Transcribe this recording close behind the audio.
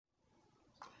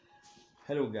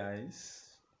Hello, guys.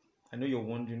 I know you're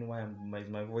wondering why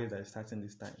my voice is starting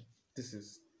this time. This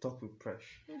is Talk with Presh.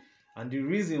 And the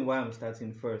reason why I'm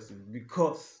starting first is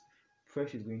because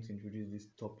Presh is going to introduce this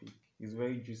topic. It's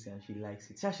very juicy and she likes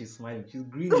it. She's smiling. She's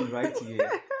grinning right here.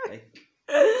 Like,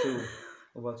 so,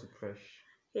 over to Presh.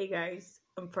 Hey guys,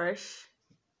 I'm Fresh.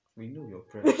 We know you're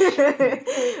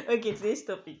Presh. Okay, today's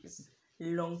topic is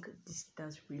long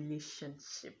distance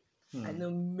relationship. I know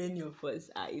many of us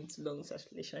are into long distance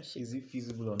relationship. Is it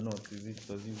feasible or not? Does it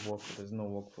work or does it not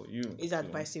work for you? Is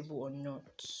advisable or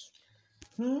not?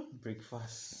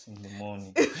 Breakfast in the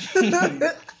morning.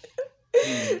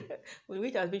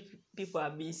 We as people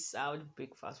are missed out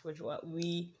breakfast, which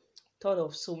we thought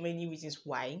of so many reasons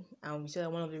why, and we said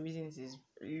that one of the reasons is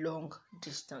long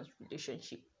distance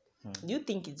relationship. Do you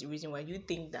think it's the reason why? Do you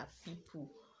think that people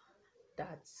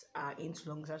that are into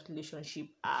long distance relationship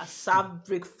are serve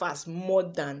breakfast more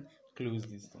than Close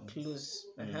distance. close?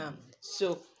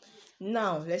 So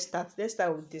now let's start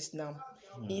with this now.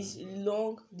 Is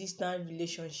long distance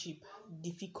relationship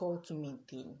difficult to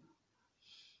maintain?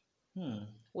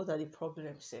 What are the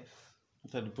problems, Seth?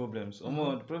 What are the problems?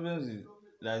 The problems is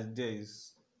that there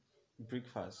is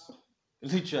breakfast.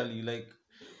 Literally, like,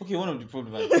 okay, one of the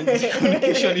problems I think is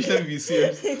communication issue. Let me be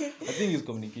serious. I think it's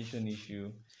communication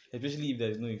issue, especially if there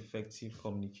is no effective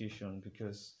communication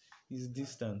because it's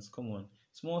distance. Come on,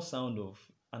 small sound of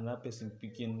another person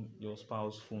picking your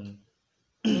spouse phone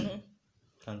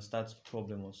can start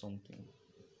problem or something.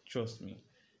 Trust me.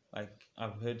 Like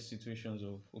I've heard situations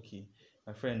of okay,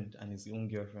 my friend and his own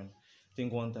girlfriend. I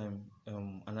think one time,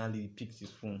 an Ali picked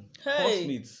his phone. Hey,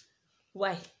 Housemates.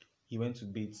 why? He went to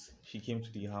Bates. She came to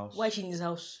the house. Why is she in his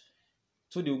house?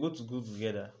 So they will go to school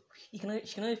together. She cannot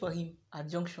wait for him at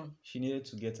junction. She needed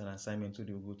to get an assignment, so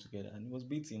they will go together. And he was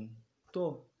beating.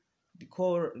 So the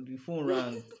phone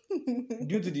rang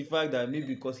due to the fact that maybe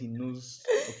because he knows,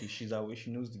 okay, she's away,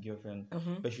 she knows the girlfriend,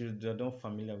 but they're not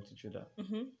familiar with each other.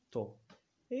 So,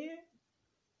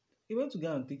 he went to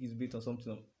go and take his bait or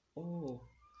something. Oh,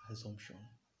 assumption.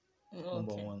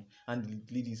 Number one. And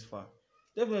the lady is far.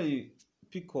 Definitely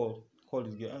pick call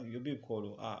this girl. Your babe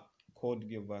call. Call the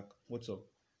girl back. What's up?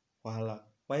 Wahala.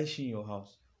 Why is she in your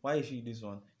house? Why is she this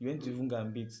one? You went to even go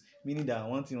and beat. Meaning that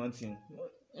one thing.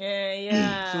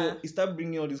 Yeah. So it start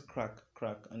bringing all this crack.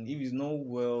 And if it's not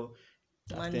well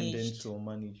attended Managed. to or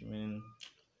managed,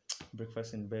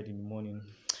 breakfast in bed in the morning.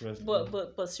 Seriously.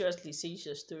 But seriously, say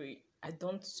your story. I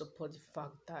don't support the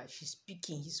fact that she's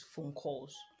picking his phone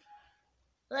calls.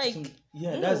 Like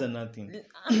that's another thing.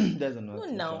 That's another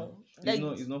thing. Now,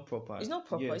 it's not proper. It's not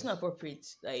proper. Yes. It's not appropriate.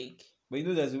 Like, but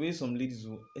there's a way some ladies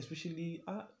will, especially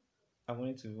I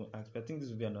wanted to even ask, but I think this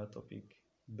will be another topic.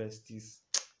 Besties.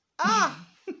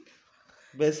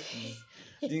 Besties.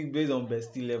 I think based on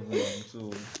bestie level,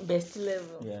 so bestie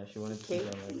level. Yeah, she wanted okay.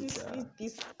 to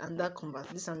This and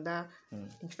that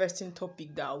interesting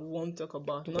topic that I won't talk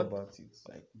about. Talk about it.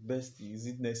 Like bestie, is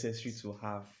it necessary to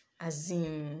have? As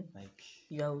in, like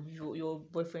your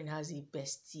boyfriend has a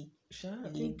bestie.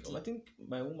 I think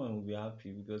my woman will be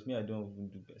happy because me, I don't even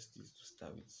do besties to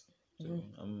start with. So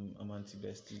I'm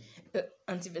anti-bestie.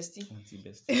 Anti-bestie.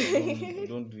 Anti-bestie.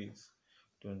 Don't do it.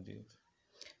 Don't do it.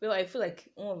 Well, I feel like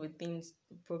one of the things,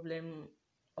 the problem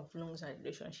of long-term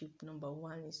relationship, number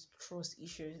one is trust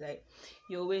issues. Like,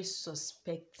 you're always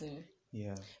suspecting.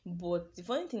 Yeah. But the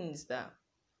funny thing is that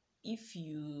if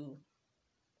you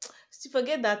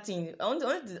forget that thing, I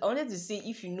wanted to say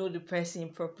if you know the person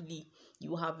properly,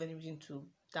 you will have any reason to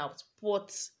doubt.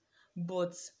 But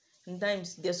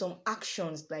sometimes there's some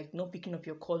actions like not picking up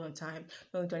your call on time,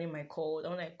 not returning my call.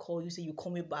 When I call you, say you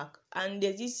call me back, and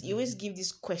there's this. You always give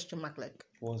this question mark like,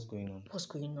 what's going on?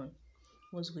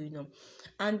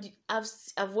 And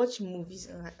I've watched movies.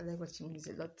 I like watching movies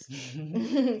a lot.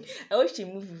 I watched a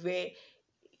movie where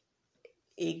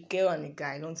a girl and a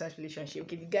guy, long-term relationship.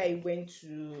 Okay, the guy went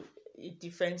to a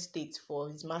different state for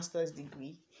his master's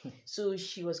degree. So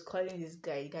she was calling this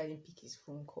guy. The guy didn't pick his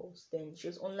phone calls. Then she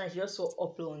was online. She just saw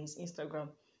upload on his Instagram,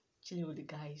 chilling with the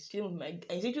guys, chilling with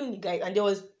the guys. And there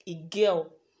was a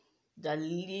girl that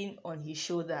leaned on his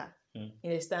shoulder. You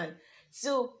understand?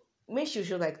 So make sure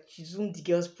she like she zoomed the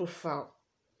girl's profile,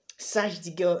 search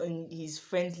the girl in his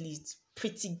friend list.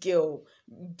 Pretty girl,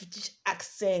 British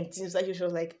accent. Seems like she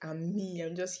was like, I'm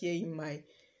just here in my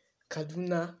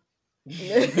Kaduna.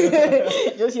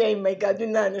 Just here in my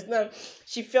Kaduna, understand?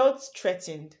 She felt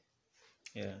threatened.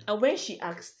 Yeah. And when she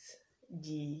asked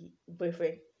the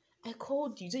boyfriend, I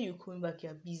called you, so you called back,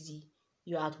 you're busy,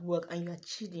 you're at work and you're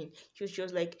chilling. She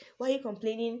was like, why are you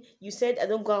complaining? You said I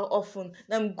don't go out often.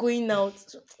 Now I'm going out.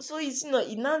 So it's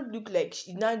it now look like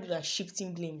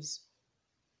shifting blames.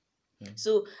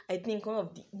 So I think one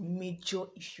of the major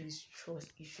issues,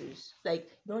 trust issues. Like,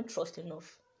 you don't trust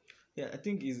enough. Yeah, I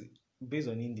think it's based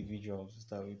on individuals to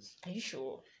start with. Are you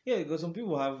sure? Yeah, because some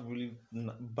people have really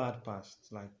bad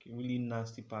past, like really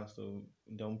nasty past of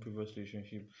their own previous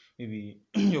relationship. Maybe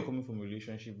you're coming from a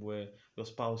relationship where your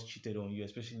spouse cheated on you,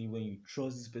 especially when you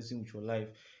trust this person with your life.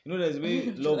 You know, there's a way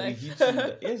With your love will life. hit you.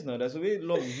 That, yes, no, there's a way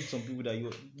love will hit some people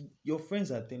that your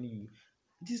friends are telling you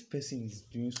this person is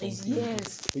doing It's something,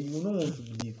 yes. but you will not want to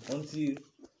believe until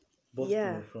burst in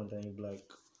Yeah. your front and you're like,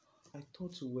 I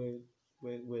thought you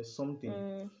were something.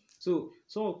 Mm.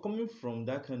 So coming from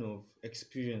that kind of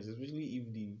experience, especially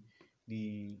if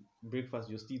the breakfast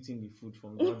you're still eating the food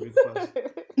from that breakfast,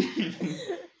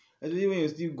 especially when you're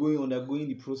still undergoing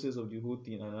the process of the whole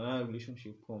thing, and another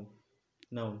relationship come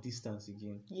now distance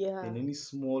again, Yeah. then any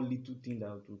small little thing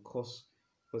that will cause,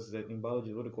 because in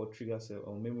biology what they call trigger cell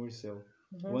or memory cell.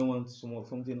 When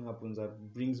something happens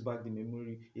that brings back the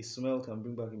memory, a smell can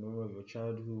bring back the memory of your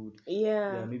childhood.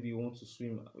 Yeah, Yeah. maybe you want to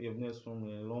swim, you've never swum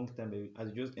in a long time, but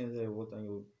as you just enter the water and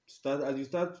you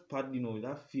start paddling or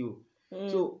that feel. Mm.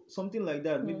 So something like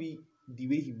that, maybe the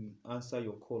way he will answer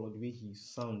your call or the way he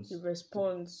sounds, The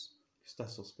response. start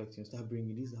suspecting, start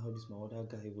bringing this is how this my other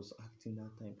guy was acting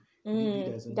that time. Could it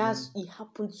be that something? It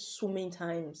happened so many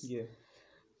times. Yeah.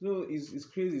 So it's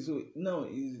crazy. So now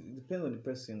it depends on the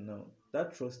person. Now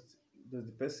that trust, does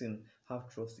the person have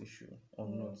trust issue or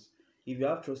not? If you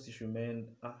have trust issue, man,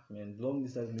 long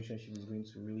distance relationship is going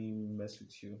to really mess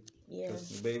with you. Yeah.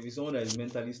 Trust me. But if it's someone that is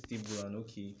mentally stable and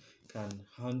okay, can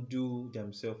handle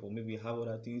themselves, or maybe have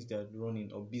other things they're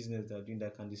running or business they're doing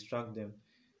that can distract them,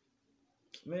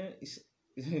 man, it's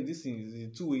this thing is a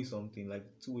two-way something, like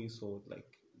two-way sword. Like,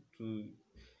 to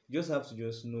you just have to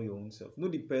just know your own self, know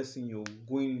the person you're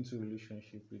going into a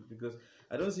relationship with. Because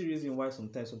I don't see reason why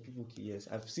sometimes some people yes,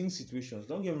 I've seen situations,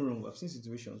 don't get me wrong, I've seen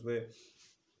situations where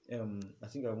I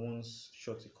think I once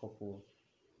shot a couple,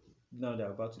 now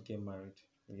they're about to get married.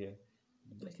 Yeah,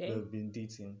 Okay. they've been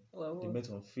dating, they met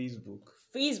on Facebook.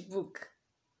 Facebook.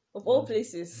 Of all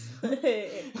places. Is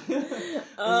it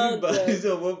bad? Is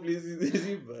it of all places? Is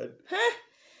it bad?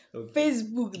 Okay.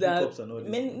 Facebook that Hookups and all this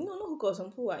men thing. no hookups.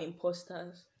 Some people are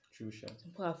imposters. True, sure.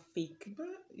 Some people are fake. But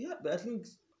yeah, but I think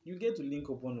you get to link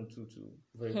up one or two to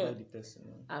verify the person.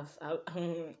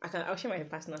 I'll share my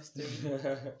personal story.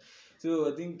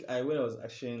 So I think when I was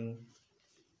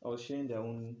sharing their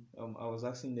own. I was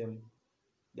asking them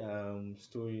their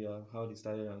story, how they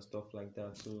started and stuff like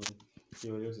that. So they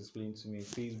were just explaining to me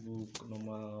Facebook,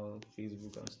 normal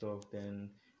Facebook and stuff. Then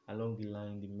along the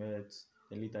line they met.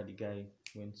 Then later the guy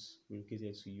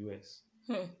relocated to US,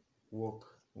 work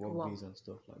Wow. base and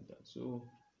stuff like that. So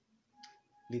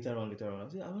later on, I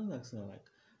was asking her like,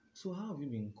 so how have you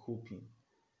been coping?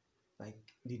 Like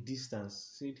the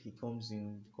distance. Said he comes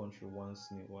in the country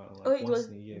once in a while, like It once was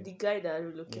in a year. the guy that Yeah,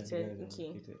 relocated. the guy that Okay.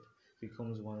 relocated. He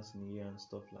comes once in a year and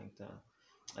stuff like that.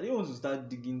 I didn't want to start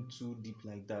digging too deep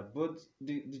like that, but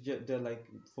they're like,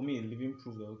 for me, a living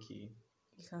proof that okay,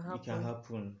 it can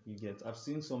happen. You get. I've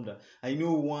seen some that I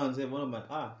know once. One of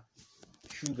my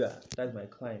Sugar, that's my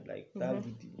client. Like that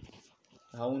lady,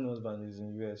 her own husband is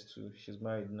in US too. She's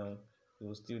married now. It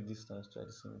was still distance to at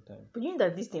the same time. But you know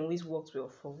that this thing always works well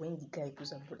for when the guy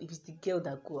goes abroad. If it's the girl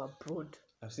that go abroad.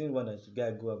 I've seen one that the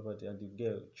guy go abroad and the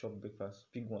girl chop breakfast.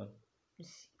 Big one.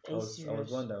 I was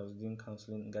one that was doing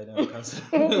counseling, guidance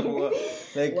counseling.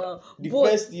 Like wow. The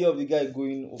first year of the guy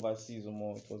going overseas or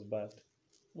more, it was bad.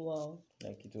 Wow.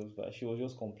 Like it was bad. She was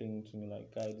just complaining to me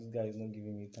like, "Guy, this guy is not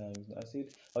giving me time." I said,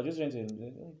 I was just trying to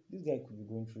this guy could be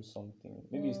going through something.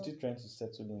 Maybe he's still trying to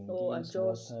settle in, give him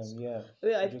more time. Yeah.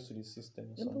 Adjust to the system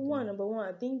or something. Number one,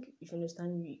 I think you should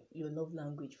understand your love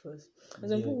language first. And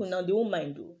some people now they won't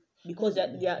mind though. Because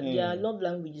their love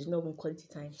language is not even quality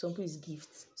time. Some people is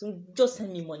gifts. So just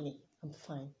send me money. I'm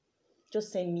fine.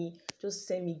 Just send me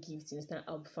gifts, you understand?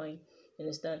 I'll be fine. You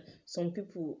understand? Some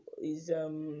people is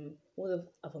word of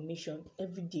affirmation.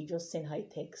 Every day just send her a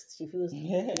text. She feels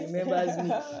remembers me.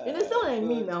 You understand what I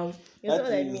mean now? You understand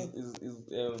what I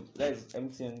mean? That is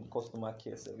MTN customer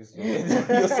care service.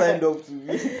 You're signed up to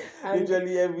me.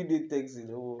 Literally every day text, you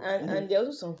know. And there are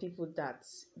also some people that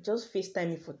just FaceTime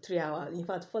me for 3 hours. In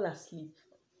fact, fall asleep.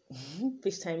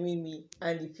 FaceTiming me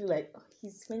and they feel like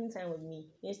he's spending time with me.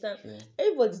 You understand? True.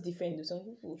 Everybody's different though. Some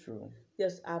people. True.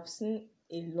 Yes, I've seen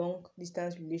a long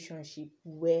distance relationship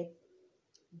where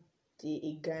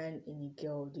a guy and a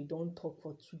girl, they don't talk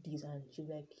for 2 days and she's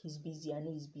like, he's busy. I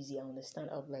know he's busy. I understand.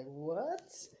 I'm like, what?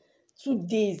 2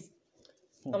 days?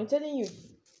 I'm telling you,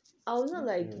 I was not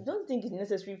like, don't think it's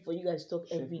necessary for you guys to talk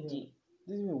every day.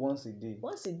 This is once a day.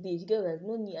 Once a day. You get like,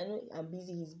 no need. I know I'm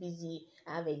busy. He's busy.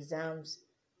 I have exams.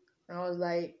 And I was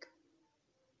like,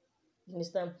 you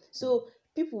understand? So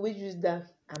people will use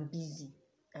that I'm busy.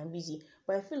 I'm busy.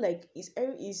 But I feel like is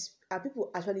are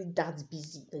people actually that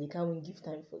busy that they can't even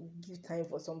give time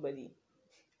for somebody?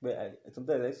 But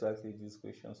sometimes I like to ask ladies this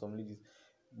question. Some ladies,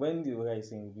 when the guy is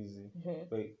saying busy, Mhm.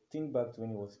 but think back to when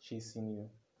he was chasing you,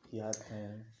 he had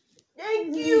time.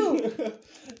 Thank you.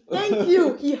 Thank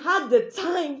you. He had the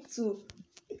time to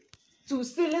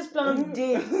say let's plan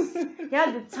dates. He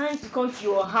had the time to come to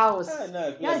your house. Now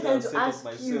I He feel had like the I've time to set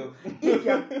up ask you myself. if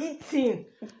you're eating.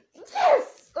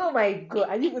 Yes. Oh my god.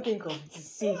 I didn't even think of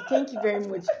this. See, thank you very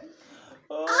much.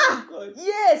 Oh God.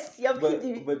 Yes, you're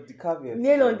putting But the caveat.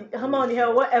 nail on the hammer on the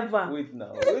head, whatever. Wait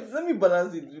now. Wait, let me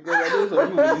balance it because I know some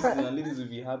people will listen and ladies will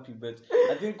be happy. But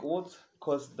I think what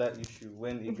caused that issue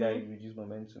when a guy reduced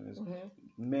momentum is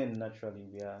men naturally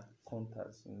we are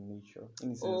hunters in nature.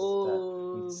 In the sense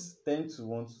that we tend to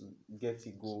want to get a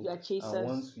goal. You are chasers. And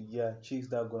once we chase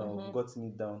that goal and we've gotten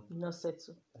it down. Not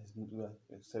settle.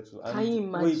 Settle. Can you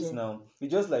And wait imagine? now.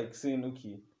 It's just like saying, okay,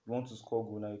 you want to score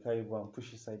goal now, you carry the ball and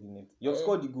push inside the net. You've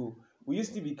scored the goal. Will you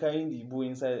still be carrying the ball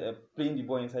inside, playing the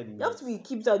ball inside the net? You have to be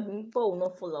keep that the ball will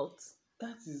not fall out.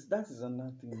 That is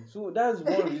another thing. So that's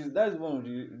one reason. That's one of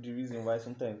the reason why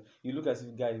sometimes you look as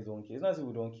if guys don't care. It's not as if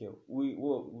we don't care. We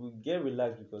get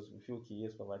relaxed because we feel okay.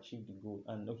 Yes, we've achieved the goal,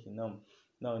 and okay now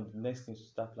the next thing is to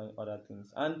start planning other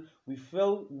things. And we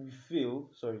fail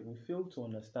to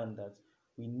understand that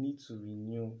we need to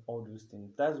renew all those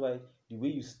things. That's why the way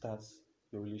you start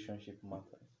your relationship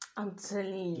matters. I'm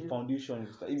telling The you. foundation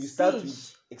you start. If you start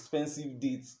with expensive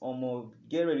dates,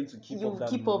 get ready to keep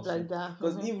up like that.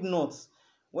 Because if not,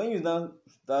 when you now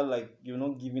start like you're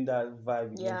not giving that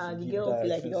vibe again, the girl feel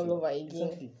like you don't love her again.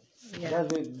 Exactly. Yeah.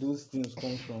 That's where those things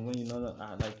come from when you know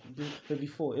like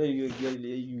before you hear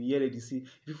lady say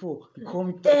before you call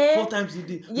me 4 times a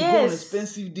day, we go on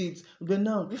expensive dates. But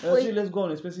now I say let's go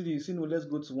on expensive dates. You say no, let's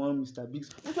go to one Mr. Biggs.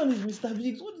 Which one is Mr.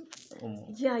 Biggs?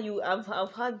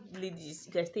 I've had ladies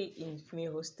that stay in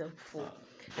female hostel before,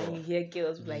 and you hear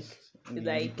girls like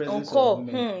on call.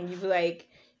 You be like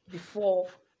before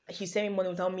he sent me money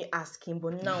without me asking,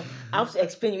 but now I have to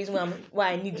explain the reason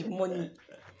why I need the money.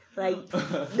 Like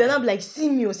they're not like see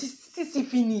me, see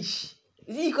finish.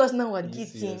 Is it because now we're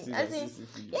getting? I think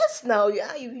yes. Now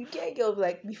you get girls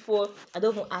like before. I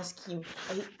don't even ask him.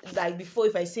 Like before,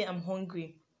 if I say I'm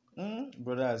hungry.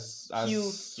 Brothers,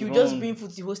 you just bring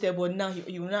food to hostel, but now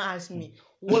you will not ask me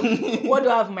what do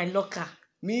I have in my locker.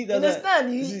 Me, that's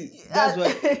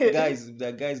why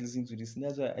guys listening to this.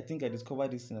 That's why I think I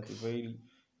discovered this thing at a very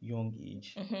young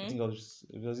age. I think I was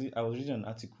reading an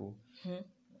article.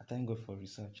 I thank God for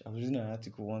research. I was reading an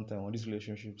article one time on this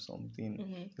relationship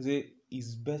something.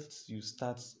 It's best you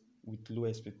start with low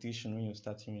expectation when you're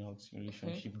starting out in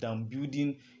relationship than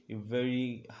building a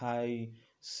very high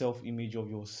self-image of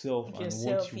yourself and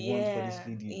what you want for this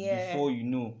lady before you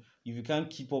know. If you can't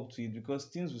keep up to it, because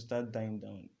things will start dying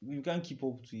down. If you can't keep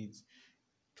up to it,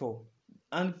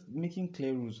 and making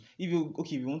clear rules. If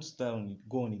you want to start on it,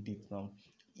 go on a date now.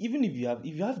 Even if you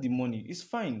have the money, it's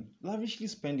fine. Lavishly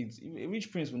spend it. A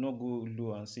rich prince will not go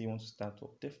low and say you want to start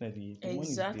up. Definitely, the money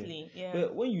is there. Yeah.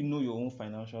 But when you know your own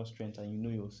financial strength and you know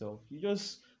yourself, you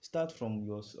just start from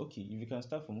yours. Okay, if you can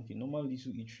start from normal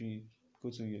little eatery, go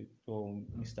to your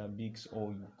Mr. Biggs,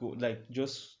 or you go like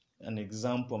just an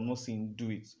example. I'm not saying do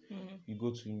it. You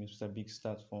go to Mr. Biggs,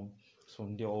 start from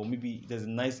there, or maybe there's a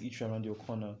nice eatery around your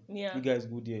corner. Yeah. You guys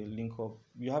go there, link up.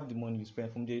 You have the money you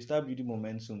spend from there. You start building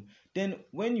momentum. Then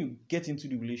when you get into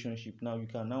the relationship, now you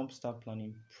can now start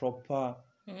planning proper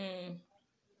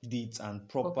dates and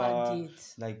proper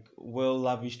dates. Like well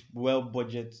lavished, well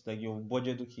budget. Like your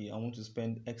budget. Okay, I want to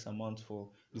spend X amount for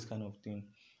this kind of thing.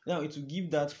 Now it will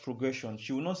give that progression.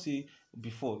 She will not say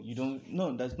before you don't.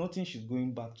 No, there's nothing she's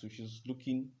going back to. She's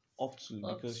looking up to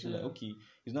because she's like, okay,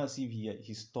 it's not as if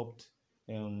he stopped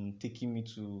taking me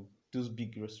to those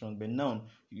big restaurants, but now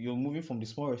you're moving from the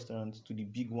small restaurants to the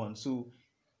big one. So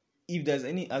if there's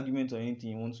any argument or anything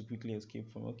you want to quickly escape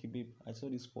from, okay babe, I saw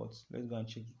this spot, let's go and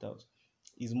check it out.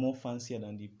 It's more fancier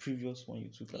than the previous one you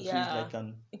took. Yeah. So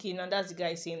it's like now that's the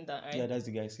guy saying that, right? Yeah, that's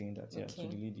the guy saying that. Yeah, to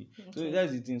the lady. Okay. So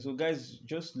that's the thing. So guys,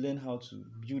 just learn how to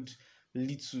build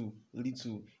little.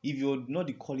 If you're not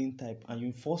the calling type and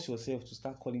you force yourself to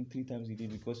start calling 3 times a day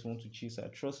because you want to chase her,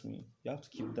 trust me, you have to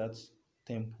keep that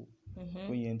tempo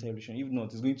when you enter a relationship. If not,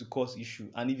 it's going to cause issue.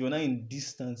 And if you're not in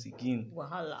distance again,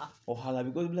 wahala,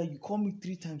 because like you call me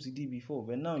 3 times a day before,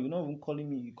 but now you're not even calling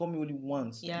me. You call me only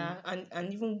once. Yeah,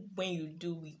 and even when you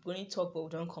do, we only talk but we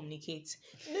don't communicate.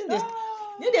 Damn,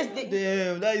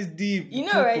 that is deep. You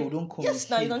know, right? Yes,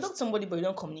 now you can talk to somebody but you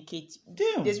don't communicate.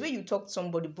 Damn. There's where you talk to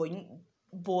somebody but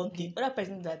but the other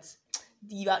person that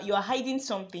you are hiding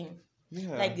something.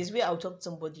 Yeah. Like this way, I'll talk to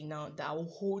somebody now that I'll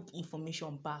hold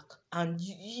information back, and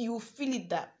you feel it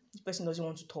that this person doesn't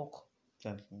want to talk.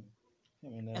 Exactly. I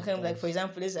mean, And kind of like, for that's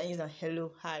example, let's say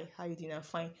hello, hi, how you doing? I'm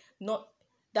fine. Not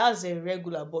that's a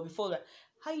regular, but before like,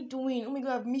 how you doing? Oh my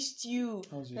god, I've missed you.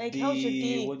 how's your Like, day? how's your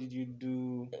day? What did you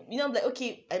do? I'm like,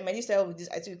 okay, I might start with this.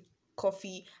 I took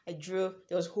coffee, I drove,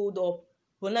 there was hold up.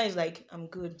 But now it's like, I'm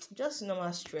good. Just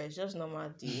normal stress, just normal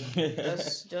day.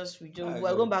 Ah, We're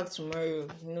going God. back tomorrow.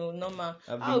 Normal.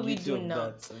 I've How been are we guilty doing of now?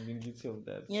 that. I've been guilty of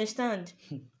that. You understand?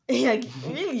 Like,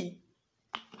 really?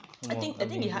 I Come on, think I've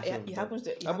been it, guilty of it that. happens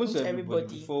to Happens to everybody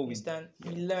everybody. before You we. understand?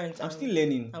 Yeah. We learned I'm and still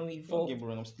learning. we Don't get evolved. me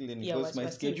wrong, I'm still learning Yeah, because my we're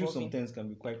still schedule evolving. sometimes can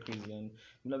be quite crazy and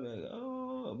you'll be like,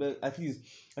 oh, but at least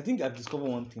I think I've discovered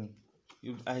one thing.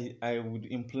 I would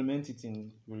implement it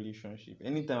in relationship.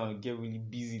 Anytime I get really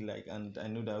busy, like, and I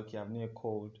know that okay, I've never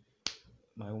called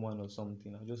my woman or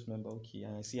something, I'll just remember okay,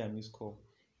 and I see I miss call.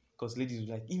 Because ladies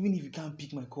will like, even if you can't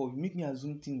pick my call, you make me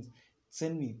assume things.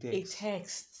 Send me a A text.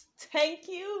 text. Thank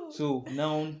you. So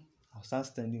now I'll start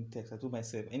sending text. I told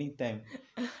myself anytime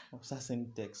I'll start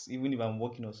sending text, even if I'm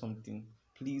working or something.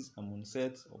 Please, I'm on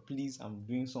set, or please, I'm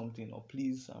doing something, or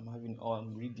please,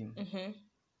 I'm reading. Mm-hmm.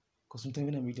 Because sometimes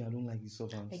when I'm reading, I don't like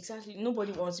disturbance. Exactly.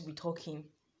 Nobody wants to be talking.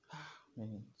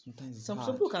 Man, sometimes it's Some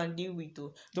hard. people can deal with it,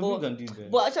 Some people can do it better.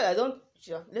 but actually, I don't.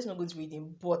 Sure, let's not go to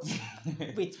reading. But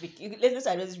wait, let's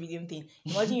address this reading thing.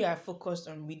 Imagine you are focused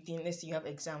on reading. Let's say you have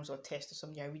exams or tests or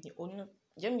something. You're reading. Oh no,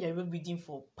 you're reading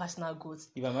for personal growth.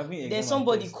 If I'm having Then exam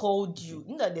somebody and test, called you.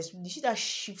 You know that you see that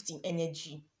shift in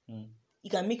energy. It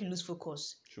can make you lose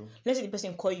focus. True. Let's say the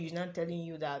person call you is now telling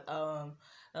you that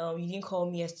you didn't call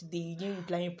me yesterday. You didn't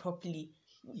reply me properly.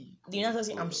 The answer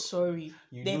say I'm sorry.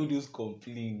 You Then know those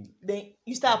complain. then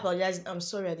you start apologizing. I'm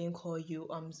sorry I didn't call you.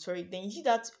 I'm sorry. Then you see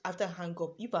that after hang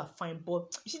up, people are fine.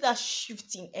 But you see that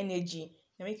shift in energy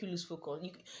can make you lose focus.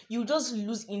 You just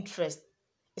lose interest.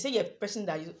 You say you're a person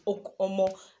that is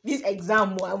more this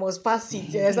exam I must pass it.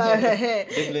 Yes,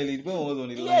 Definitely, depends on what's on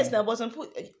the line. yes. Now, but some people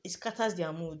it scatters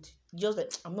their mood. Just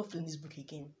like I'm not feeling this book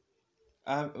again.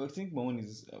 I think my one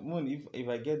is if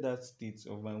I get that state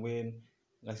of mind when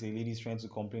like say a lady is trying to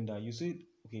complain that you see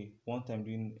okay one time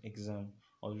during exam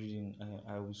I was reading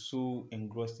I was so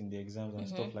engrossed in the exams and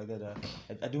stuff like that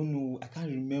I don't know I can't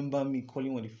remember me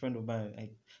calling on a friend of mine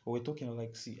we were talking I was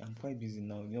like see I'm quite busy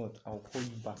now you know what I'll call you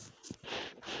back.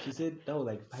 She said that was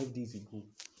like 5 days ago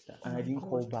and I didn't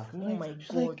call back. Oh my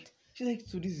god. She's like,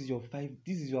 so this is your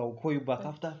I'll call you back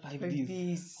after 5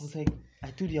 days. I was like,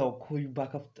 I told you I'll call you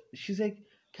back after. She's like,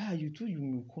 guy, you told you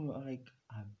will call me. I'm like,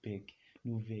 I beg,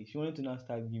 no vex. She wanted to now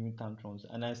start giving tantrums,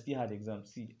 and I still had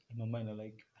exams. See, in my mind, I'm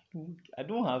like, I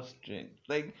don't have strength.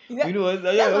 Like, you know what?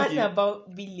 That's one thing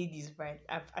about big ladies, right?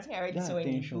 I think I read somewhere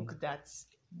in the book that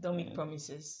don't make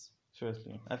promises.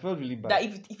 Seriously, I felt really bad. That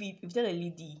if you tell a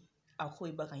lady, I'll call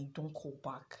you back and you don't call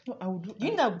back. No, I would do.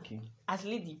 You know that okay. as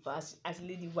lady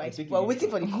wife, we're waiting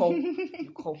for the call.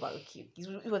 You call back, okay. This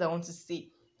is what I want to say.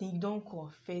 Then you don't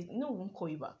call first. No, we won't call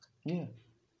you back. Yeah.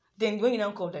 Then when you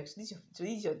now call like this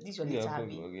is your Yeah, letter,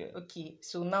 Abby. yeah. Okay,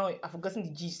 so now I've forgotten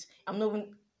the gist. I'm not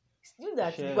even you know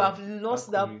that Sure. you have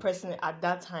lost that Accurate. person at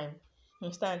that time. You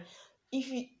understand? If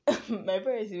you my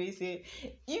parents always say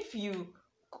if you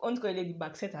want to call a lady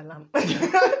back, set alarm.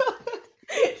 Set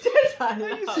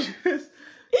alarm.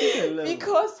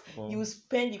 Because you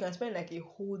can spend like a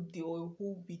whole day or a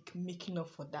whole week making up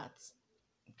for that.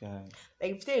 Okay.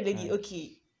 Like if you tell a lady,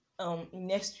 okay,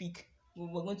 next week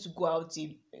we're going to go out,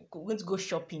 we're going to go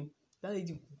shopping. That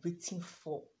lady waiting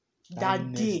for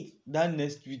that day. That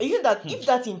next week. You know that if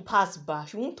that thing pass by,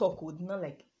 she won't talk with not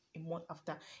like a month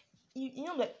after. You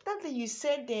know like that day you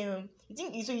said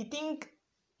you think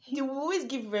they will always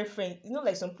give reference. You know,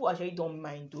 like some people actually don't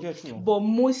mind though. Yeah, true. But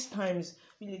most times,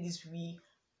 we ladies, we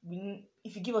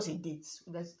if you give us a date,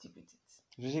 we like to stick with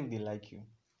it. Especially if they like you.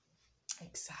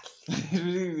 Exactly.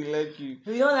 Especially if they like you. If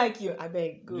we don't like you, I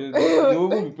beg go. They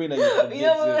won't be praying that you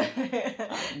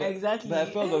forget. Exactly. But I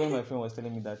felt that when my friend was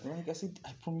telling me that, like I said,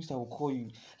 I promised I will call you.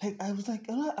 Like I was like,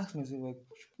 and I asked myself, like,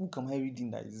 which book am I reading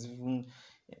that is even?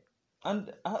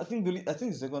 And I think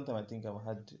the second time I think I've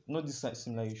had not this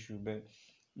similar issue, but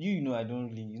you know I don't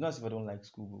really. It's not as if I don't like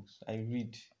school books. I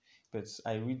read, but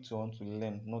I read to want to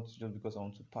learn, not just because I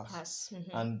want to pass.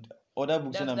 Mm-hmm. And other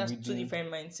books when I'm that's reading, two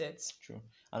different mindsets. True.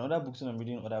 And other books when I'm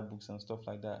reading other books and stuff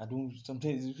like that, I don't.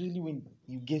 Sometimes it's really when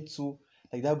you get so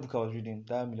like that book I was reading,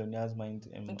 that Millionaire's Mind,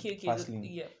 Fast Lane.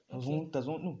 Yeah. No,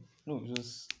 it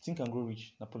was Think and Grow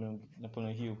Rich,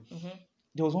 Napoleon Hill. Mm-hmm.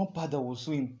 There was one part that was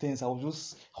so intense. I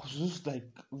was just like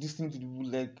listening to the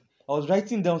book, like I was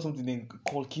writing down something, then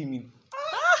call came in.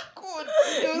 God!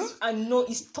 I know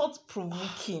it's thought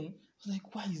provoking. I was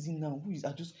like, why is it now? Who is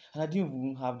and I didn't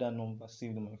even have that number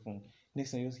saved on my phone.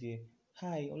 Next time I just hear,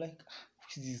 hi. I'm like,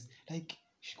 who is this? Like,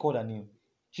 she called her name.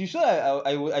 She saw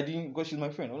I didn't, because she's my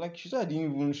friend. I'm like, she saw I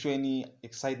didn't even show any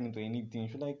excitement or anything.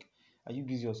 She was like, are you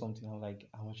busy or something? I'm like,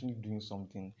 I'm actually doing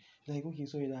something. She's like, okay,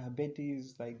 sorry, that her birthday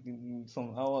is like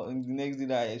some hour, and the next day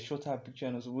that I shot her picture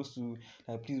and I was supposed to,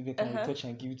 like, please, can I touch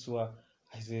and give it to her?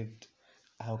 I said,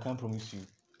 I can't promise you.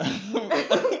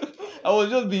 I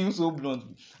was just being so blunt,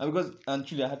 and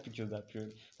truly I had pictures that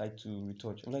period, like, to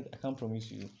retouch. I'm like, I can't promise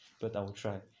you, but I will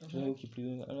try. She's like, okay,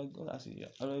 please. I'm like, oh, I said, yeah.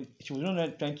 Like, she was not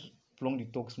like trying to prolong the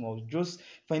talk small. Just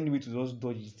find a way to just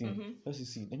dodge this thing. Just to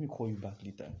see, let me call you back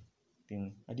later.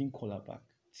 Then I didn't call her back.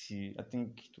 I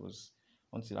think it was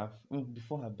until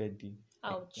before her birthday.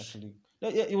 Ouch. Actually,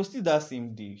 yeah, it was still that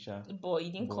same day, Sha. But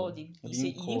you didn't call the. You said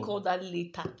you didn't call that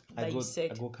later. You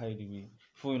said. I got carried away.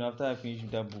 Before, after I finished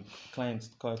with that book, clients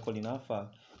calling Alpha.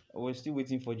 We're still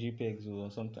waiting for JPEGs or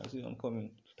something. So I'm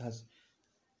coming.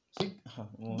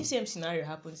 This same scenario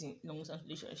happens in long-term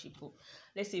relationship.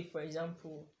 Let's say, for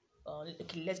example,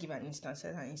 okay, let's give an instance.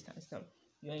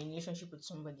 You're in a relationship with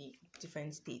somebody,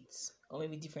 different states, or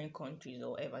maybe different countries,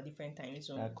 or whatever, different time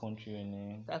zones. That country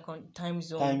and time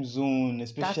zone. Time zone,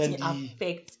 especially. That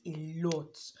affects a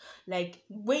lot. Like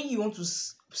when you want to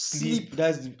sleep,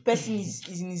 that's the person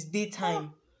is in his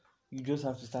daytime. You just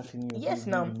have to start cleaning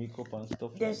your makeup and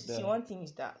stuff like that. See, one thing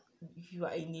is that if you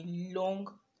are in a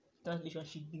long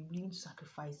relationship, be willing to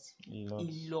sacrifice a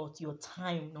lot. Your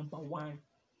time, number one.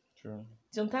 True.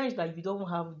 Sometimes, like, you don't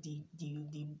have the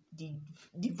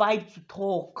vibe to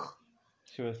talk.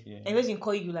 Seriously. Yeah. And when you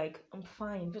call you, like, I'm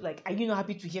fine. Feel like, are you not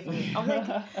happy to hear from me? I'm like,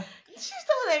 she's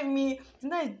not like me.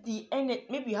 Tonight, the end.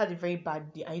 Maybe you had a very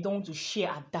bad day and you don't want to share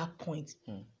at that point.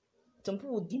 Some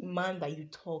people demand that you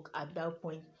talk at that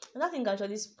point. And I think actually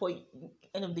this point,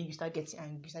 end of the day, you start getting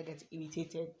angry, you start getting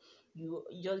irritated. You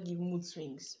just give mood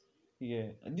swings.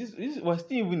 Yeah, this was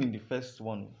still even in the first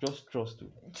one. Just trust.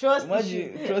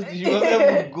 Imagine trust issue. Was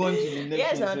ever going to the next.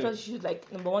 Yes, and trust issues.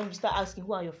 Like, number one, you start asking,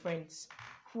 who are your friends?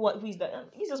 Who is that?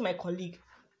 He's just my colleague.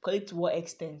 Colleague to what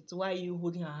extent? Why are you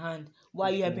holding her hand? Why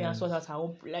are you helping her sort out her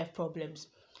own life problems?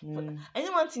 And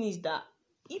then one thing is that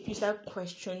if you start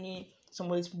questioning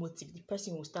somebody's motive, the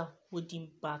person will start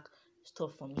holding back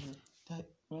stuff from you.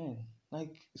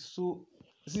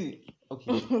 See,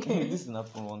 okay. This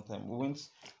happened one time.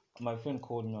 My friend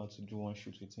called me out to do one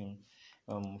shoot with him,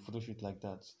 photo shoot like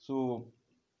that. So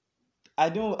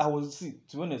to be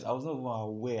honest, I was not even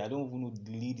aware. I don't even know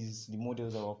the ladies, the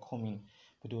models that were coming,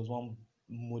 but there was one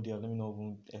model. Let me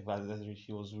know if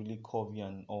she was really curvy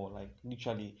and all. Like,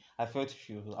 literally, I felt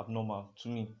she was abnormal to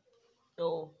me.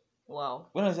 Oh, wow.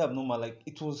 When I say abnormal, like,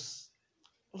 it was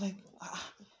like,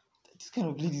 this kind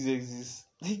of ladies exist.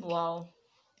 Like, wow.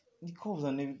 The curves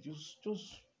and everything was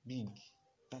just big,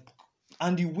 like,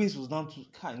 and the waist was down to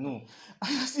no.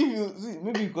 I see,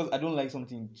 maybe because I don't like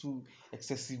something too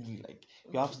excessively, like,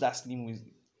 you have that slim waist,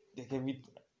 like, everything.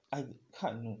 I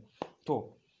can't know.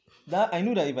 So that I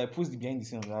know that if I post the behind the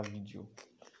scenes of that video,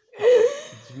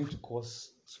 it's going to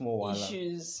cause small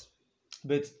issues.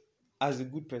 But as a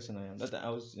good person I am, that I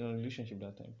was in a relationship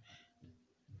that time.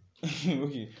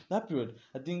 Okay, that period,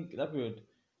 I didn't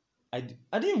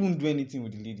even do anything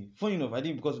with the lady. Funny enough, I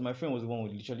didn't, because my friend was the one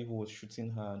who was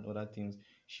shooting her and other things.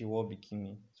 She wore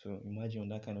bikini. So imagine on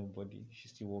that kind of body, she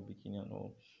still wore bikini and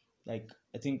all. Like,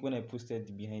 I think when I posted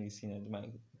the behind the scene, my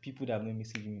people that have not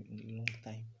messaged me in a long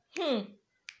time.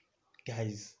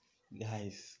 Guys.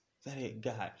 That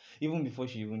guy. Even before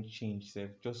she even changed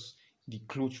herself, just the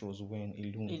clothes she was wearing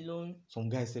alone. Some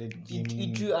guys said it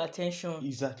drew attention.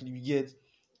 Exactly. You get,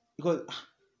 because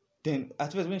then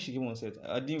at first when she came on set,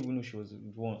 I didn't even know she was the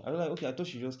one. I was like, okay, I thought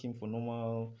she just came for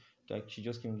normal, like, she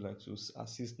just came like to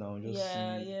assist now, just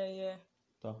yeah.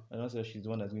 And also she's the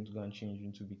one that's going to go and change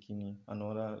into bikini.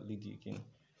 Another lady again.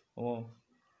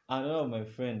 Another of my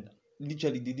friend,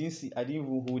 literally, they didn't see. I didn't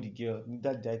even hold the girl.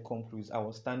 That day I come close. I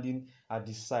was standing at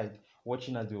the side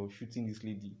watching as they were shooting this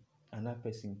lady. And that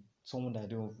person, someone that I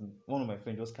don't, one of my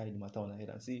friends just carried the matter on her head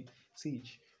and say,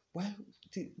 Sage, why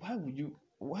would you?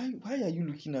 Why are you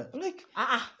looking at? I'm like,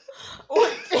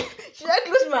 should I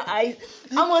close my eyes?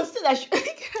 I must say that.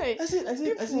 I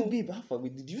said, babe, how far?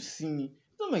 Wait, did you see me?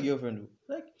 Not my girlfriend though.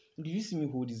 Like, did you see me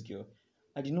hold this girl?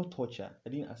 I did not touch her. I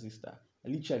didn't assist her.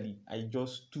 I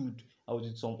just stood. I was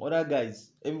with some other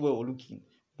guys. Everywhere were looking.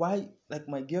 Why? Like,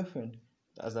 my girlfriend,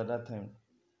 as at that time,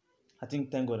 I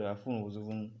think, thank God, her phone was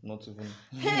not even.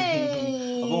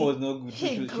 Hey, her phone was not good.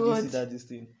 She didn't see that this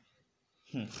thing.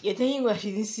 You're telling her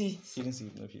she didn't see it. She didn't see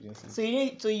it. No, she didn't see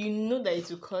it. So you know that it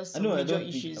will cause I some know. I major don't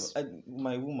issues. think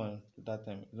my woman at that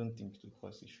time. I don't think it will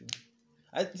cause issue.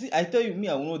 I see. I tell you, me,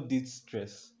 I will not date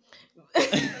stress.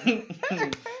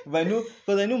 But I know,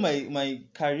 because I know my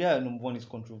career number one is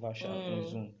controversial on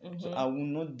Zoom, so I will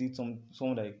not date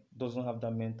someone that doesn't have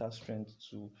that mental strength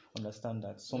to understand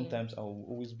that sometimes I will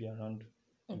always be around.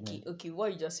 Okay.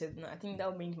 What you just said now, I think that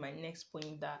will bring my next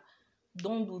point that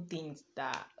don't do things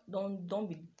that don't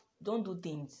do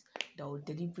things that will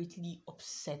deliberately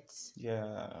upset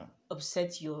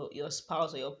your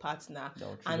spouse or your partner, That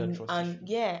will trigger trust and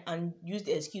issues. and use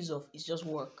the excuse of it's just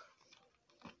work.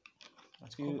 I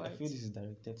feel this is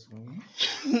directed to me.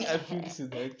 I feel this is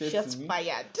directed Shots to me.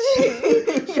 fired.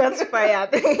 Shots fired.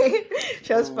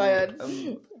 Shots fired.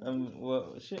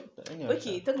 Well, shit. Anyway,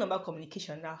 Okay, talking about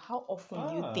communication now, how often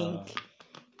do you think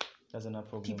that's another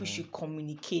problem. people should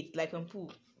communicate? Like when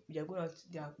people they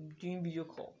are doing video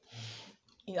call.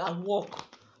 At work,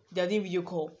 they are doing video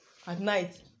call. At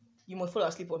night, you must fall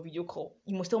asleep on video call.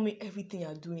 You must tell me everything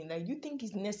you're doing. Like, do you think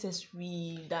it's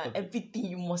necessary that everything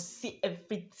you must say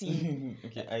everything?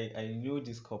 Okay, I know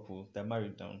this couple that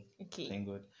married down. Okay. Thank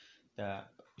God. That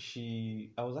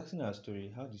I was asking her a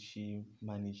story. How did she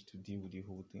manage to deal with the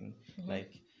whole thing?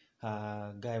 Like,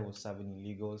 her guy was serving in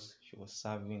Lagos. She was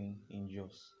serving in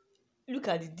Jos. Look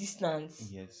at the distance.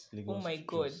 Yes, Lagos. Oh my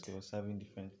God. Jos. They were serving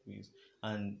different ways,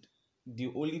 and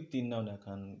the only thing now that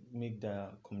can make the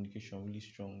communication really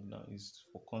strong now is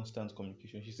for constant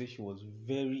communication. She said she was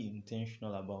very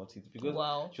intentional about it because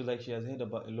she was like, she has heard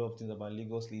about a lot of things about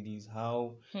Lagos ladies,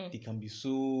 how they can be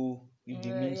so, if they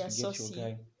mean to get your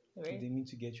guy, right? If they mean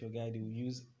to get your guy, they will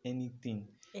use anything.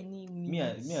 Any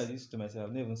means. Me, I used to myself,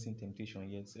 I've never even seen Temptation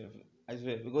yet. So I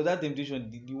swear, because that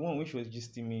Temptation, the one which was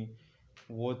just me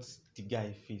what the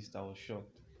guy faced, I was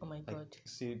shocked. Oh my God.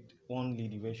 Said one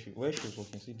lady where she was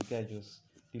working, said the guy just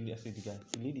really, I said the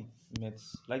lady met,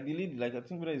 like the lady, like I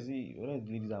think whether the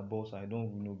ladies are boss, I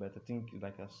don't know, but I think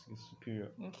like a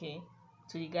superior. Okay.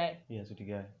 To the guy. Yeah, to the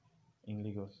guy in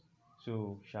Lagos.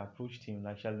 So she approached him,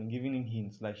 like she has been giving him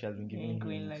hints, like she has been giving him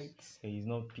green lights. He's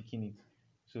not picking it.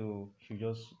 So she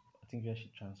just, I think where she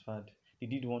transferred. They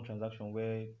did one transaction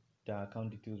where the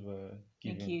account details were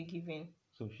given. Okay, given.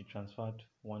 So she transferred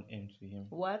 1M to him.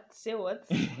 What? Say what?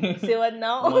 Say what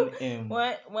now? 1M.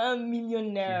 1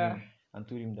 million naira. And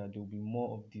told him that there will be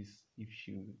more of this if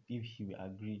he will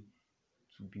agree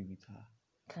to be with her.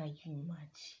 Can you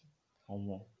imagine?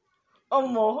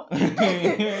 Omo.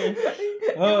 Okay.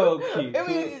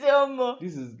 So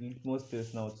this is most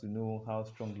test now to know how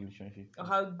strong the relationship is. Or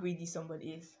how greedy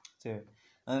somebody is. Yeah.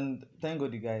 And thank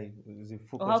God the guy is a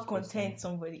focused. Or how content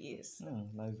somebody is.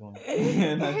 Nice one.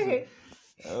 Nice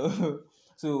one.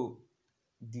 So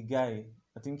the guy,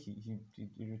 I think he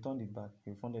returned it back.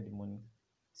 He refunded the money.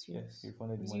 Serious? Yes, he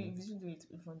refunded the money. Did you do it?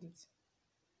 Refund it?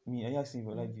 Me, I asked him if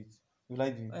I liked it. You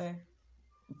liked it?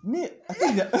 Me, I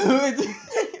think that. Wait.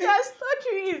 Just touch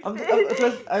it.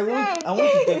 I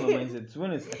want to tell my mindset. To be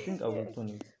honest, I think I will return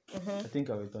it. I think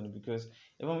I will return it because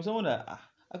if I'm someone that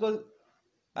because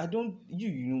I don't,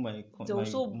 you know my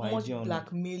there's so much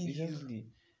blackmail. Exactly.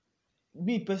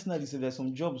 Me personally, so there's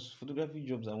some jobs, photography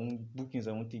jobs, bookings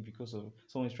I won't take because of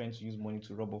someone is trying to use money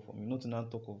to rub off on me. Not to now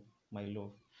talk of my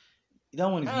love. That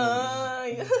one is not.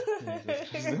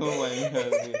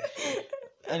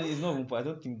 And it's not even. I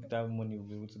don't think that money will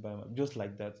be able to buy my, just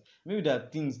like that. Maybe there are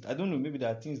things I don't know. Maybe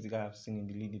there are things the guy have seen in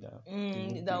the lady that.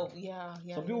 Yeah.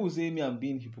 Some people will say me I'm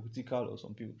being hypocritical, or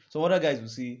some other guys will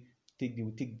say they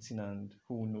will take the thing and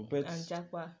who will know. But and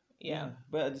Jackpot. Yeah.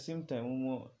 But at the same time,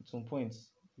 at some point,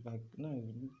 if I now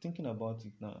thinking about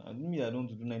it now, I mean I don't want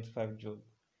to do 95 job,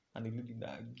 and the lady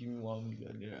that give me 1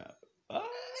 million naira.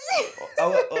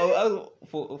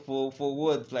 For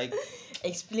what? Like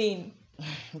explain.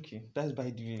 Okay, that's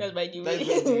by the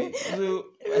way. So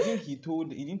I think he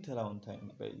didn't tell her on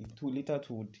time, but he later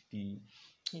told his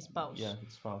spouse. Yeah,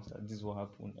 his spouse that this is what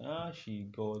happened. She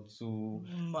got so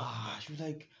she was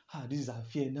like, this is her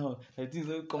fear now. Like things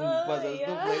are coming to pass and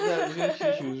stuff like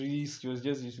that. She was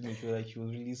just listening. She was like, she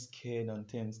was really scared and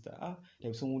tense that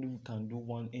like someone who can do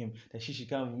 1M, that she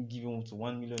can't even give him up to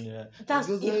 1 million naira. That's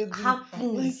it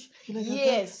happens.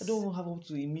 Yes. I don't have up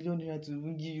to 1 million naira to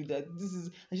even give you that. This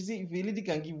is, and she said if a lady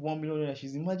can give 1 million naira,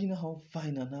 she's imagining how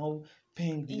fine and how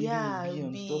paying the lady will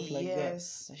be and stuff like that.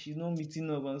 That she's not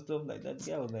meeting up and stuff like that.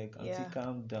 The guy was like, auntie,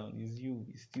 calm down. It's you.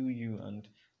 It's still you. And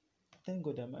thank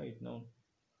God they're married now.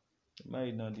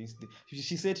 Married now this day.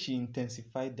 She said she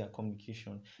intensified their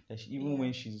communication. That even Yeah.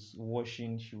 when she's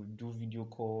washing, she would do video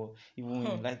call. Even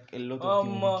when, Hmm. like a lot of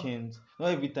the Um, weekends, not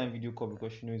every time video call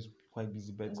because she knows quite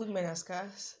busy. But good men are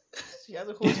scarce. She has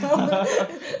a hold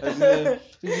as in, on.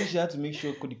 she had to make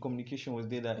sure the communication was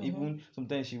there. That Mm-hmm. even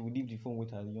sometimes she would leave the phone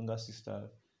with her younger sister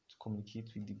to communicate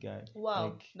with the guy. Wow,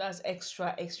 Like that's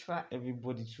extra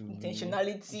everybody to be.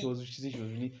 intentionality. She said she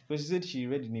was really, but she said she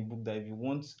read in a book that if you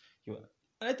want your,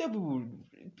 and I tell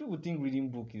people think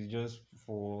reading book is just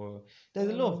for, there's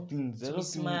a lot of things, there's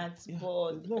To a be lot of people, smart, yeah,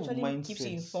 but there's a lot of actually keeps you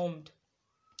mindsets. informed.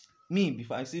 Me,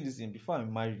 before I say this thing, before I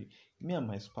marry, me and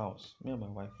my spouse, me and my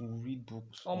wife will read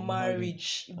books On on marriage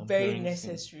marriage, and very parenting.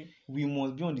 necessary. We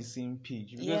must be on the same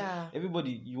page because Yeah,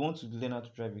 everybody, you want to learn how to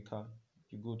drive a car,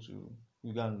 you go to,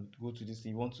 you can go to this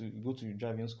thing, you go to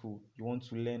driving school, you want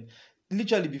to learn.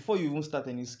 Literally, before you even start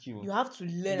any skill, you have to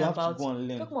learn you have to about. go and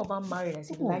learn. Talking about marriage as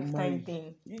a Talk about lifetime marriage.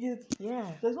 thing. You get,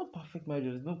 Yeah, there's no perfect marriage,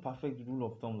 there's no perfect rule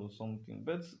of thumb or something.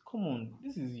 But come on,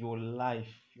 this is your life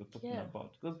you're talking yeah.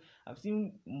 about. Because I've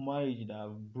seen marriage that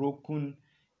have broken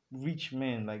rich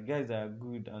men, like guys that are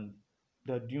good and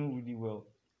they're doing really well.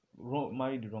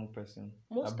 Marry the wrong person.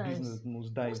 A Most business times,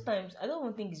 must dive. most times, I don't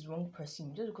even think it's wrong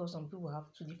person just because some people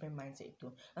have two different mindsets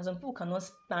too, and some people cannot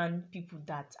stand people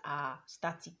that are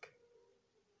static.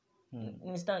 You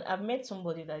understand? I've met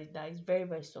somebody that is very,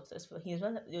 very successful.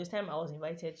 There was time I was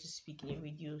invited to speak in a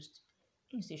radio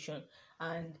station,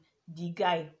 and the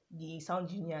guy, the sound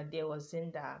engineer there, was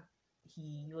saying that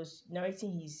he was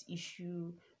narrating his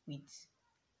issue with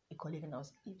a colleague, and I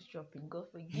was eavesdropping.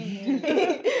 God forgive me.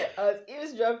 I was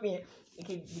eavesdropping.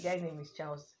 Okay, the guy's name is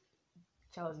Charles.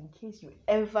 Charles, in case you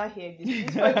ever hear this, please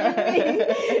forgive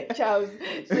me, Charles.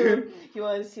 So he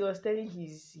was telling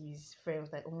his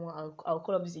friends like, oh, I'll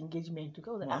call up this engagement. The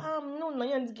guy was like, no, no,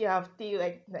 you and this girl have to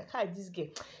like, hi, this girl,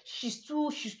 she's too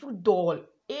dull,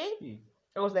 eh?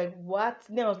 I was like, what?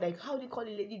 Then I was like, how do you call a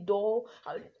lady dull?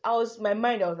 My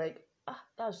mind, I was like,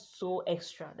 that's so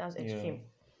extra, that's Yeah. extreme.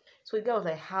 So the guy was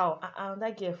like, how?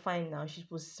 That girl fine now, she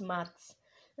was smart.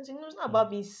 I said, no, it's not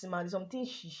about being smart. There's something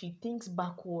she thinks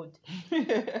backward.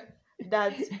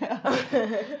 That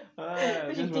I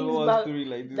she just remember thinks one back story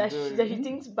like that she this.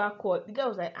 thinks backward. The guy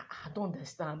was like, I don't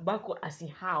understand backward as in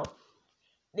how.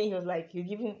 Then he was like, you're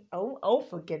giving. I won't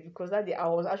forget because that day I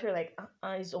was actually like,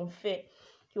 it's unfair.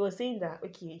 He was saying that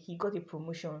okay, he got a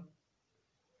promotion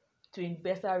to a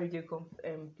better radio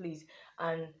place,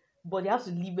 and but they have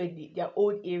to leave their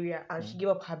old area, and she gave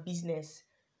up her business.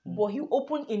 But he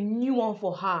opened a new one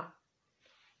for her.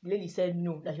 The lady said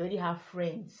no, that she already have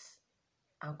friends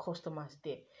and customers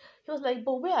there. He was like,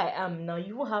 but where I am now,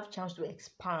 you won't have chance to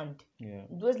expand. Yeah.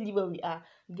 Just leave where we are.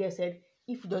 The girl said,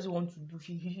 if he doesn't want to do,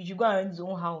 he should go and rent his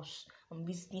own house and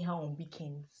visiting her on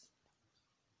weekends.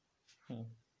 You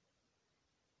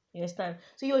understand?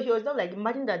 So he was not like,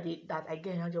 imagine that I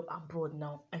get a job abroad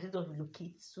now. I still just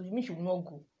relocate. So you mean she will not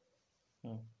go?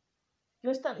 You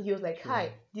understand? He was like,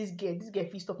 hi, this girl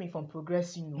feels stop me from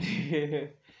progressing. You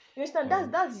understand?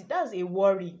 That's a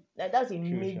worry. Like that's a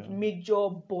major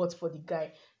but for the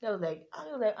guy. I was like,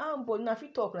 but now if you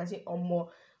talk and I say, more,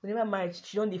 whenever marriage,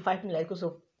 she don't fight me like because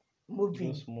of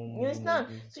moving. You understand?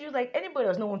 So she was like, anybody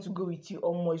does not want to go with you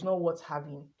or more, it's not worth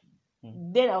having.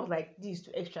 Then I was like, this is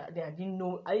too extra. Then I didn't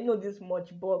know this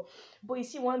much, but you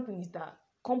see, one thing is that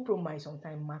compromise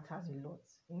sometimes matters a lot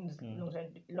in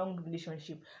long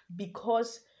relationship,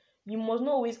 because you must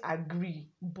not always agree,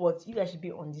 but you guys should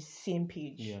be on the same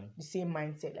page, the same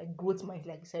mindset, like growth mindset.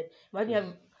 Like I said, imagine you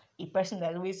have a person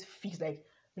that always feels like,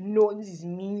 no, this is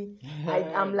me.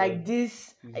 I'm like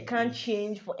this. I can't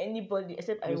change for anybody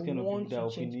except I want to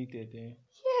change.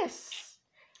 Yes.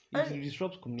 It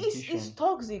disrupts communication. It's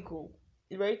toxic.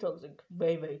 It's very toxic.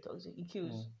 Very, very toxic. It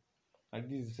kills. Like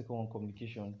this is the second one,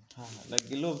 communication. Like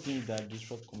a lot of things that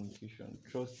disrupt communication.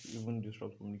 Trust even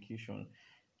disrupt communication.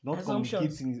 Not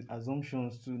Assumptions. communicating,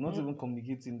 assumptions too. Not even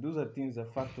communicating. Those are things, are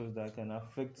factors that can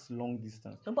affect long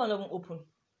distance. Some people are not even open.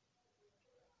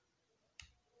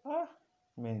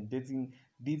 Man,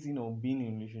 dating or being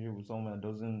in a relationship with someone that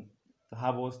doesn't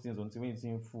harbor things until when it's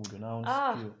in food and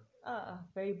now skill.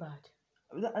 Very bad.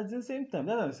 At the same time,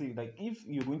 that's what I'm saying. Like, if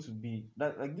you're going to be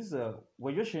that, like this,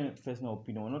 we're just sharing personal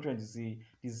opinion. We're not trying to say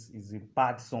this is a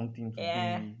bad something to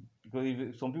be, because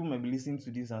if some people might be listening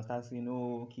to this and start saying,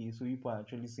 "Oh, okay, so you are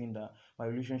actually saying that my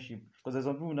relationship," because there's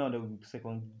some people now that will be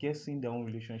second guessing their own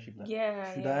relationship. Like,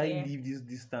 should I leave this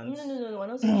distance? No.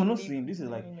 We're not saying this is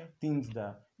like things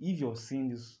that if you're seeing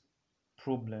this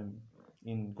problem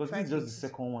in, because this is just the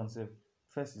second one.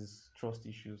 First is trust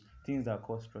issues, things that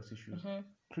cause trust issues.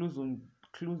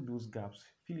 close those gaps,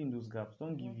 fill in those gaps.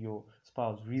 Don't give your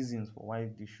spouse reasons for why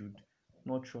they should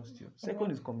not trust you.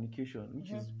 Second is communication,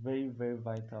 which is very, very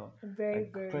vital. Very,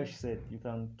 Like very. Presh said, you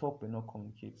can talk but not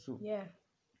communicate. So Yeah.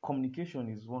 communication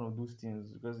is one of those things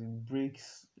because it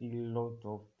breaks a lot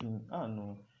of things. I don't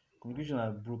know. Communication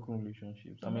has broken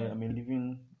relationships. I'm a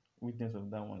living witness of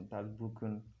that one. It has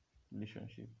broken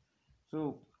relationship.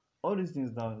 So all these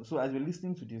things down. So as you're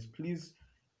listening to this, please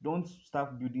don't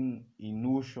start building a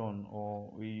notion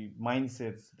or a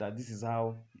mindset that this is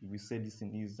how we say this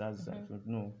thing is. That's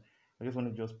no. I just want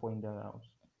to just point that out.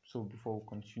 So before we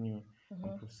continue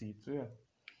and proceed. So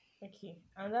yeah. Okay.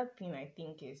 Another thing I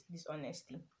think is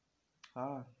dishonesty.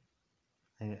 Ah,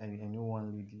 I know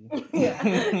one lady. Yeah.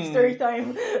 Story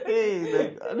time. Hey,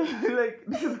 like I don't like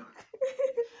this is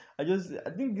I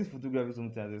think this photography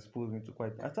sometimes exposed me to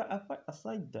quite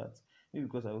aside that, maybe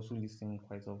because I also listen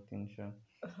quite often, sure.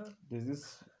 There's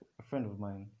this friend of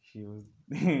mine, she was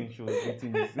she was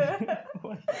dating this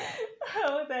Why?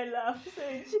 How would I laugh?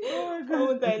 Oh my How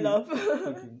would god. I Okay. laugh?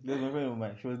 Okay. There's my friend of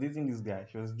mine. She was dating this guy.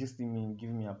 She was just me,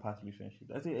 giving me a past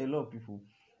relationship. I say a lot of people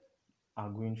are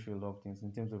going through a lot of things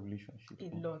in terms of relationships.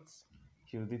 A lot.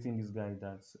 She was dating this guy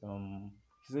that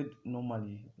she said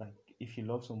normally, like if she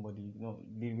loves somebody,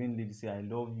 when ladies say I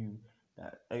love you,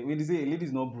 like when they say a lady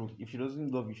is not broke, if she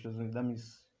doesn't love you, she doesn't, that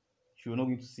means she will not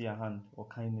going to see her hand or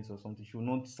kindness or something. She will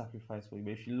not sacrifice for you.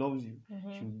 But if she loves you,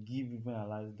 she will give even her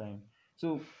last dime.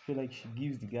 So feel like she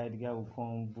gives the guy will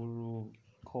come borrow,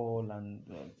 call, and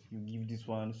you give this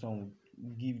one will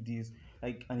give this,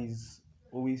 like, and he's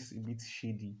always a bit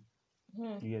shady.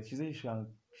 Yeah, she said she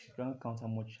can't count how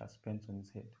much she has spent on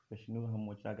his head, but she knows how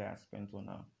much that guy has spent on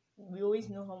her. We always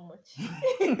know how much.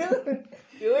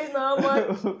 We always know how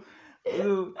much.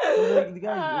 So like the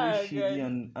guy is always shady,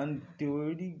 God. and they were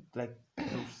already like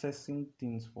processing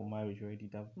things for marriage already.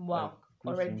 That Wow, like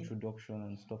close to already. introduction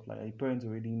and stuff like that. The parents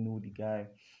already know the guy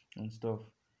and stuff.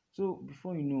 So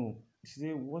before you know, she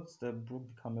said what that broke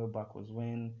the camel back was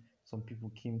when some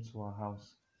people came to her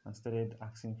house and started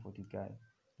asking for the guy,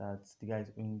 that the guy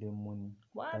is owing them money,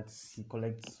 What? that he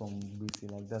collects some basically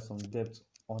like that, some debt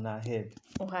on her head.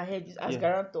 On her head as Yeah.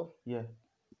 guarantor. Yeah,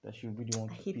 that she will be the one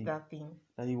I to hate pay. that thing.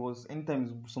 That he was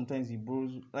sometimes he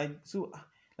borrows like so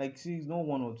like see it's not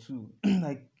one or two.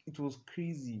 Like it was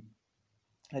crazy.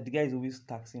 Like the guy is always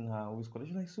taxing her, always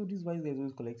collecting. Like, so this why this guy is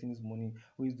always collecting this money,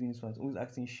 always doing this one, always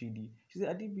acting shady. She said,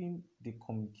 I did being they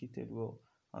communicated well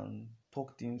and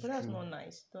talked things But that's through. not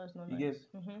nice. That's not You nice.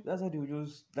 get that's how they were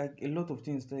just like a lot of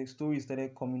things, like stories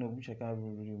started coming up, which I can't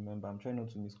really remember. I'm trying not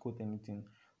to misquote anything.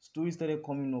 Stories started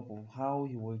coming up of how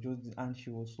he was just and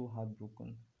she was so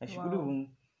heartbroken. And she couldn't Wow. even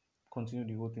continue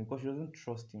the whole thing because she doesn't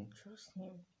trust him. Trust him.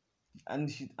 And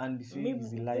they say Maybe,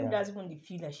 he's a maybe liar. that's even the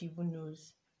feel that she even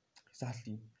knows.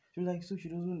 Exactly. She was like, so she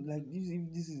doesn't like this.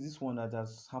 If this is this one that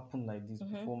has happened like this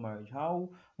before marriage, how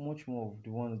much more of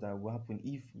the ones that will happen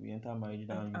if we enter marriage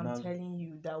now? I'm telling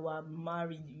you that we're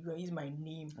married. You use my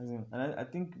name. And I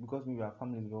think because maybe our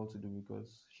family is well to do,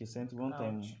 because she sent one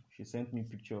time she sent me a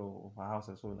picture of her house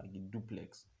as well, like a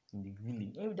duplex in the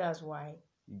village. Maybe that's why.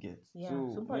 You get. Yeah.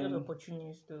 So Some part of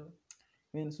opportunities though.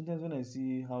 Sometimes when I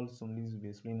see how some ladies will be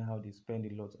explaining how they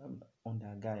spend a lot on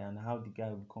their guy and how the guy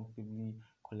will be comfortably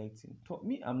collecting. To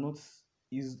me, I'm not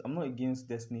against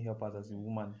destiny helpers as a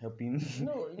woman helping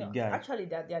No, the guy. actually,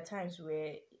 there are times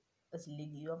where as a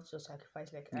lady you have to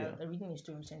sacrifice. Like Yeah. I reading a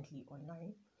story recently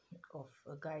online of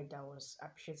a guy that was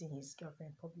appreciating his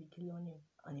girlfriend publicly on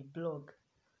a blog.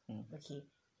 Okay,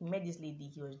 he met this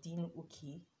lady. He was doing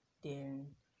okay. Then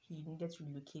he needed to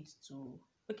relocate to.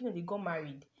 Okay, no, they got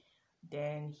married.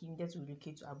 Then he needed to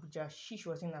relocate to Abuja. She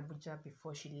was in Abuja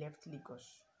before she left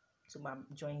Lagos to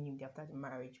join him after the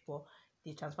marriage. But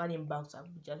they transferred him back to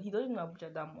Abuja. He doesn't know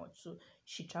Abuja that much. So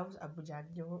she travels to Abuja,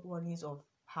 the runnings of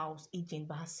house agent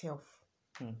by herself.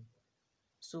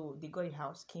 So they got a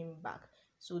house, came back.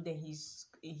 So then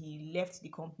he left the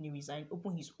company, resigned,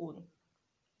 opened his own.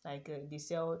 Like they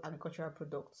sell agricultural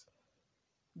products.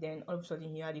 Then all of a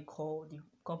sudden he had a call. The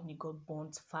company got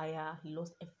burnt, fire. He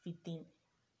lost everything.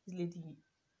 This lady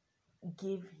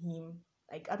gave him,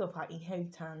 like, out of her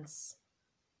inheritance,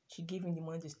 she gave him the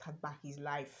money to start back his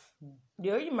life. They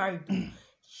already married.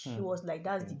 She was like,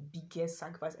 that's the biggest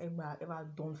sacrifice ever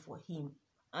done for him.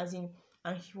 As in,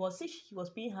 and he was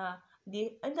paying her.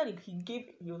 He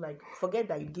was like, forget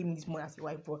that you gave me this money as a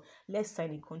wife, but let's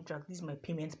sign a contract. This is my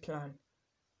payment plan.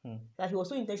 That he was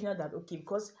so intentional that, okay,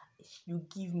 because you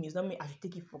give me, it's not me, I should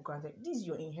take it for granted. This is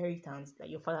your inheritance that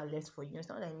your father left for you. You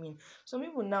understand what I mean? Some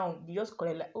people now, they just call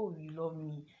it like, oh, you love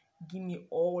me, give me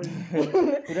all.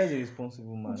 But that's a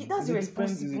responsible man. That's a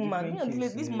responsible man.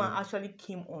 This This man actually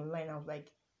came online. I was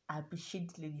like,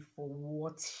 appreciate the lady for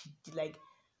what she did. Like,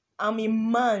 I'm a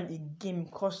man again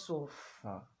because of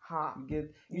Ah. her. You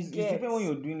get You it's get. different when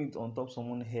you're doing it on top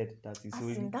someone's head that is As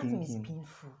already in, that thing is thinking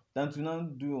painful. than to now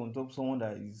do it on top someone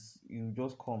that is you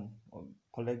just come or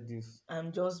collect this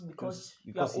And just because just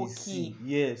you are because he's okay.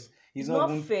 yes, he's It's not not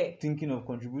even fair. thinking of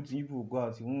contributing. You will go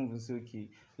out, he won't even say, okay,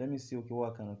 let me see, okay,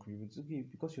 what I can contribute. Okay,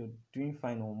 because you're doing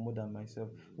fine or more than myself.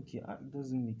 Okay, it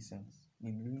doesn't make sense.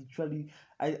 It literally,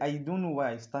 I don't know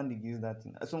why I stand against that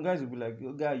thing. Some guys will be like,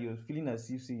 oh, guy, you're feeling as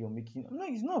if say you're making. No,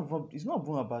 it's not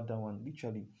even about that one.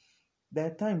 Literally, there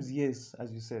are times, yes,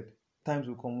 as you said, times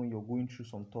will come when you're going through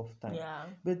some tough time. Yeah.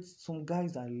 But some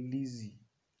guys are lazy.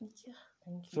 Yeah,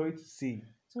 thank you. Sorry to say.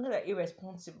 Some guys are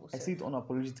irresponsible. I say it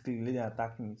unapologetically, let them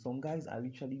attack me. Some guys are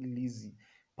literally lazy,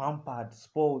 pampered,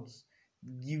 sports.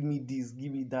 Give me this,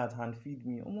 give me that, hand feed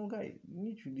me. Oh my guy, you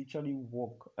need to literally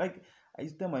work. Like I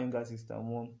used to tell my younger sister,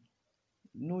 Mom,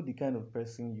 know the kind of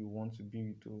person you want to be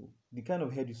with. Oh. The kind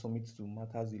of head you submit to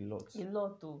matters a lot. A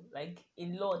lot though. Like a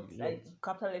lot. A Like lot.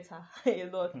 capital letter. A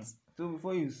lot. So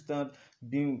before you start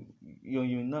being,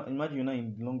 you now imagine you're not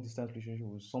in long distance relationship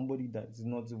with somebody that is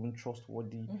not even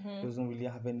trustworthy, doesn't really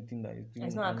have anything that is doing.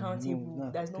 It's not and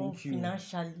accountable. There's no thank you.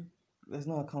 financially. That's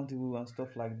not accountable and stuff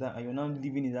like that, and you're now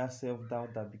living in that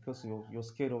self-doubt that because you're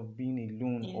scared of being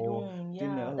alone or Alone,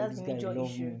 feeling like, yeah, oh, that's this the guy major love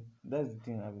issue. me. That's the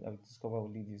thing I've discovered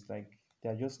with ladies, like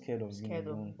they're just scared of being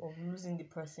alone. of losing the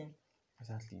person.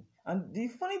 Exactly. And the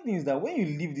funny thing is that when you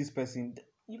leave this person,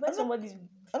 You find somebody's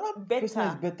another better. person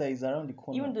that is better is around the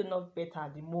corner. Even though not better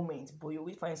at the moment, but you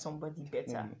will find somebody better.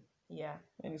 Definitely. Yeah.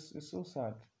 And it's so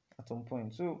sad at some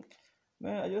point. So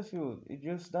man, I just feel it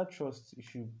just that trust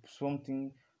issue,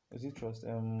 something is it trust?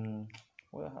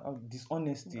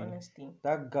 Dishonesty. Honesty.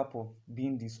 That gap of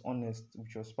being dishonest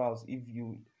with your spouse, if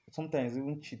you sometimes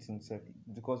even cheating self,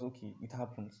 because okay, it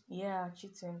happens. Yeah,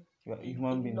 cheating. You are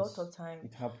human beings. A lot of time.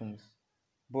 It happens.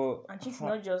 But and cheating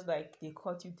not just like they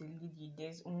caught you, they lead you.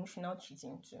 There's emotional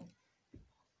cheating too.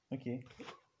 Okay,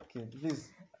 please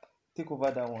take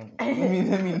over that one.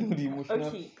 let me know the emotional.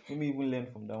 Okay. Let me even learn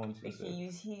from that one too. Okay,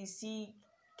 you see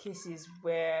cases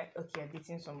where you're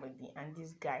dating somebody and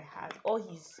this guy has all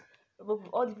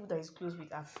the people that he's close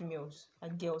with are females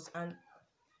and girls, and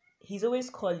he's always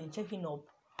calling, checking up,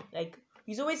 like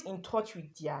he's always in touch with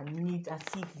their needs as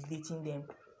if he's dating them.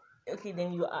 Okay,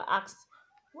 then you are asked,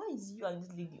 why is you and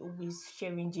this lady always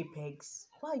sharing JPEGs?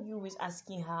 Why are you always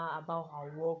asking her about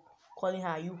her work, calling her,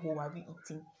 are you home, are you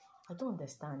eating? I don't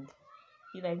understand.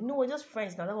 You're like, no, we're just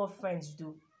friends now. That's what friends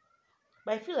do.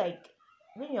 But I feel like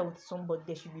when you're with somebody,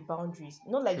 there should be boundaries.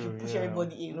 Not like you push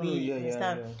everybody away. You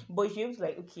understand? But you should be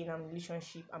like, okay, in a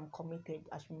relationship, I'm committed.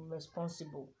 I should be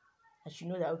responsible. I should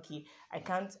know that okay, I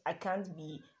can't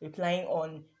be replying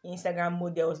on Instagram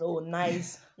models. Oh,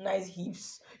 nice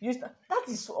hips. That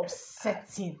is so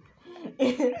upsetting.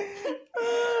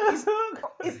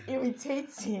 It's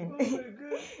irritating.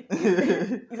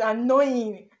 It's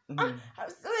annoying.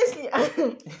 Seriously,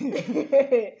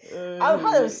 I've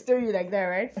heard a story like that,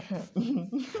 right?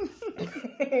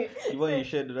 The one you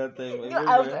shared that time.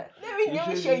 Let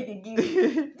me share it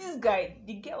again. This guy,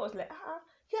 the girl was like,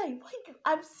 yeah,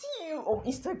 I've seen you on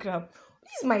Instagram.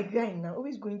 This is my guy now,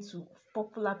 always going to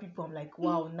popular people. I'm like,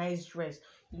 wow, nice dress.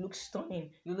 You look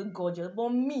stunning. You look gorgeous. But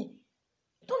me,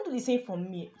 don't do the same for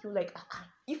me. You're like,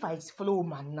 if I follow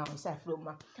man now, say I follow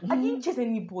man. I didn't chase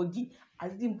anybody. I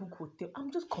didn't book hotel.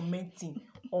 I'm just commenting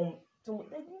on. So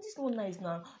like, this is not nice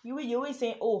now. You're always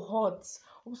saying, oh, hot,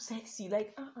 oh, sexy.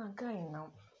 Like, guy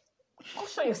now. Go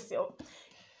show yourself.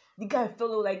 The guy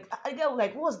fellow like, the guy was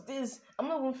like, what's this? I'm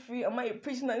not even free. Am I a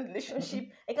prisoner in a relationship?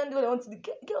 I can't do what I want to do. The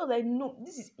guy was like, no,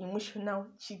 this is emotional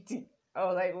cheating. I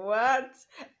was like, what?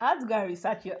 I had to go and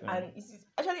research it, and it's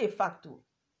actually a fact too.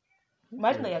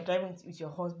 Imagine that you're driving with your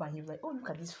husband. You're like, oh, look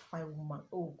at this fine woman.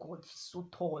 Oh God, she's so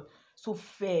tall, so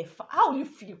fair. How do you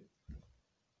feel?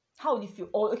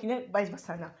 Or okay, now vice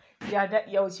versa now.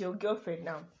 You're with your girlfriend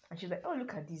now, and she's like, oh,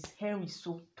 look at this. Henry's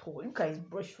so tall. Look at his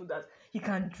broad shoulders. He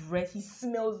can dress. He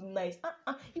smells nice.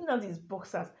 Even out his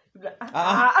boxers. You're like,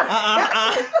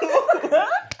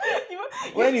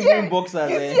 When you mean boxers,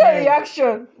 you see a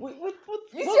reaction.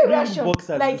 You see a reaction.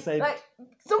 Boxers like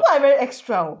some people are very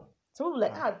extra. Some people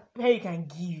like, hey, you can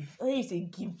give. Hey, you say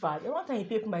give back. One time you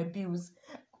pay for my bills.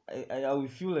 I will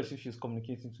feel as if she's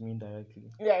communicating to me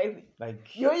indirectly. Yeah.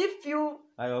 Like you only feel.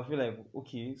 I will feel like,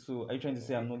 okay, so are you trying to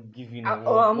say I'm not giving? I'm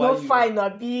not fine,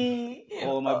 Abi.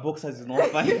 Or my boxers is not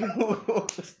fine.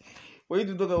 When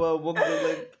you talk about boxers,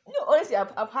 like no, honestly,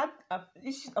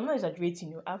 I'm not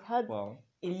exaggerating. I've had a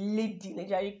lady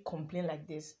literally complain like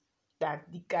this, that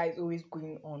the guy is always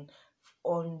going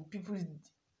on people's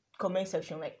comment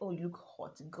section like, oh, you look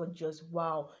hot, gorgeous,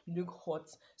 wow, you look hot,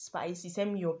 spicy,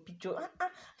 send me your picture.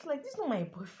 It's like, this is not my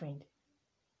boyfriend.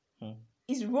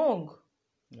 It's wrong.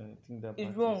 Yeah, I think that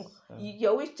It's part wrong. is,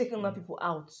 You're always checking other people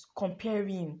out,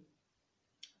 comparing.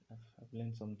 I've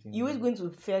learned something. You're always going to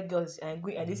fair girls and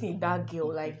this is that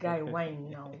girl, like, guy, wine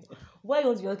now. Why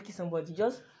don't you just kiss somebody?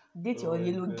 Just date your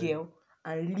yellow girl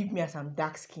and leave me as I'm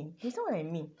dark skin. You know what I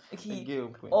mean? Okay.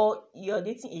 Or you're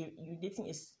dating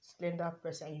a slender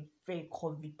person and a very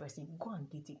curvy person. Go and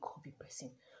date a curvy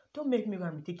person. Don't make me go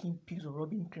and be taking pills or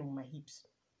rubbing cream on my hips.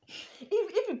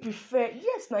 If you prefer,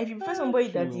 yes, now if you prefer somebody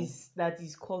that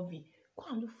is curvy, go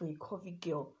and look for a curvy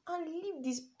girl and leave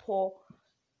this poor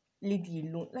lady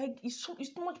alone. Like, it's too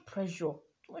much pressure.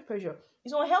 Too much pressure.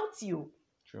 It's unhealthy.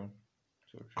 True.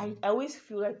 So true. I always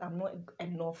feel like I'm not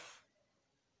enough.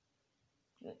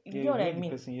 You know what I mean?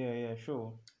 Person, yeah,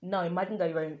 sure. Now imagine that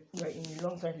you're in a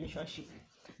long-term relationship.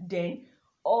 Then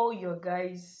all your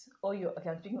guys, okay,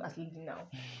 I'm speaking as lady now.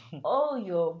 All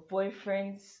your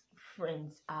boyfriend's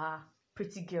friends are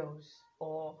pretty girls,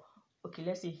 or okay,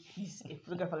 let's say he's a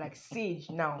photographer like Sage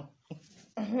now.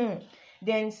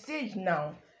 Then Sage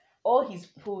now, all his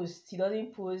posts, he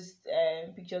doesn't post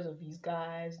pictures of his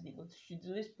guys. She's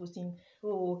always posting,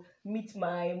 oh, meet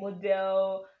my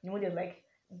model. The model like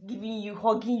giving you,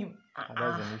 hugging you.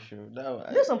 That's an issue. You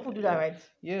know, some people do that, right?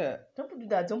 Yeah. Some people do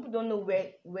that. Some people don't know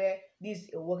where this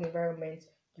work environment.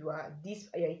 You are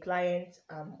a client.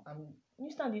 You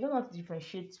understand? You don't have to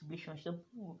differentiate relationship.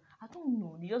 I don't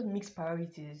know. They just mix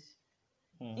priorities.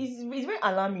 It's very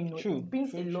alarming, you know. True, it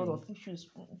brings a lot of issues,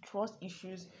 trust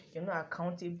issues. You're not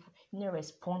accountable, you're not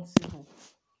responsible.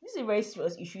 This is a very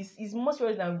serious issue. It's more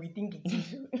serious than we think it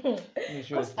is.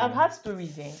 Because I've had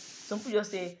stories, some people just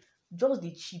say, just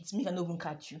they cheat, me can not even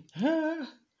catch you.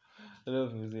 A lot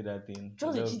of people say that thing.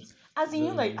 Just the cheat. As in, you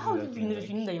know, like, how would you know if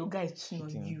you know that your guy is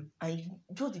cheating on you? And you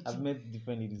just the cheat. I've met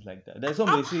different ladies like that. There's some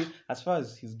they say, as far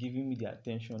as he's giving me the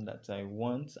attention that I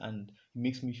want and it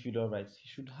makes me feel alright, he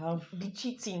should have the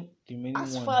cheating. The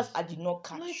as far as I did not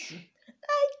catch you.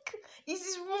 Like, this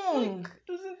is wrong.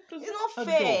 It's not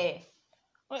fair.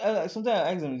 Sometimes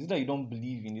I ask them, is it that you don't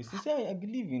believe in this? They say, I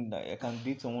believe in that I can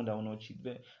date someone that will not cheat.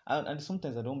 But and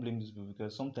sometimes I don't blame these people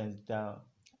because sometimes their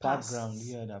background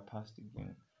here that passed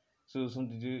again. So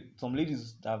some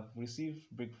ladies have received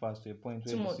breakfast to a point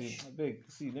where they say, I beg,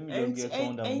 see, let me just get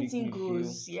someone that will make me feel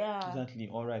exactly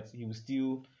all right. He will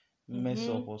still mess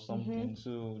up or something.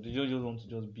 So they just want to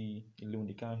just be alone.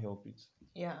 They can't help it.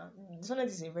 Yeah,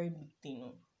 sometimes it's a very big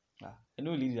thing. I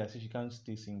know a lady that says she can't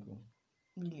stay single.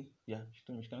 Really? Yeah, she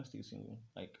told me she can't stay single.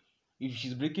 Like, if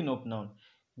she's breaking up now,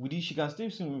 she can stay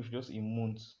single for just a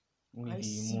month.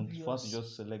 Maybe a month. First, to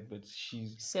just select, but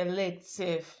she's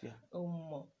safe. Yeah.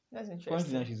 Oh, that's interesting.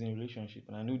 Currently, she's in a relationship,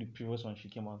 and I know the previous one she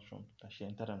came out from that she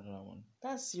entered another one.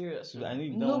 That's serious. So I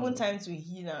need no time to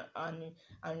heal and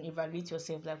evaluate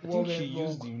yourself. Like, what she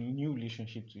used the new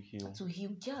relationship to heal.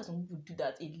 Yeah, some people do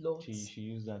that a lot. She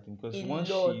used that thing because once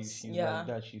she's like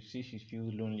that, she says she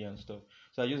feels lonely and stuff.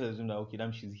 So I just assume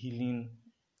that she's healing.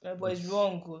 But it's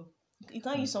wrong. You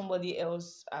can't use somebody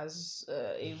else as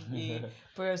a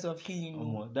process of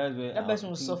healing. That's where that person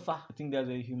will suffer. I think that's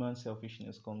where human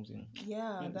selfishness comes in.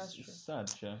 Yeah, that's true. It's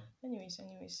sad, yeah. Anyways.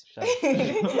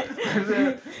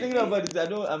 Thinking about it,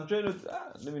 I'm trying to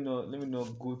let me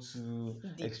not go too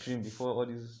extreme before all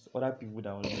these other people that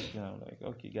are listening. I'm like,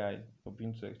 okay, guys, you're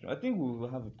being too extreme. I think we will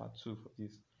have a part 2 for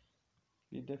this.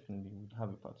 We definitely would have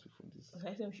a part 2 for this.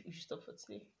 I think we should stop for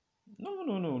today.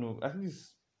 No. At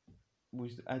least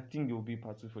I think there will be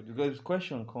part 2 for this because if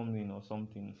question comes in or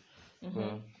something.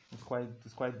 Well, it's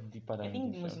quite deeper than I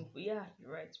think you're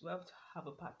right. We have to have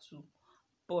a part 2.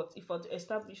 But if I to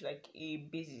establish like a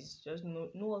basis, just know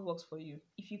what works for you.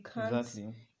 If you can't,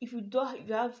 if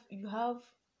you have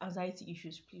anxiety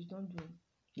issues, please don't do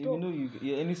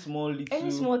it. Any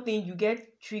small thing you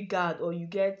get triggered or you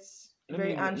get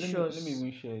very anxious. Let me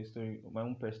even share a story, my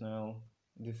own personal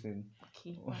thing.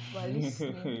 Okay, we're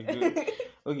listening.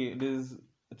 Okay,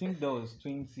 I think that was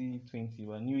 2020,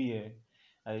 New Year.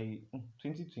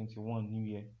 2021 New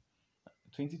Year,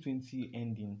 2020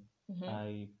 ending.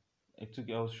 I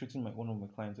was shooting one of my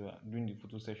clients during the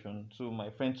photo session. So my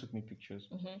friend took me pictures.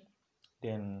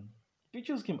 Then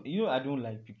pictures came. I don't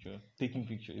like taking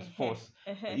pictures. It's forced.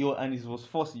 And it was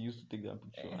forced. He used to take that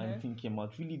picture, and the thing came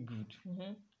out really good.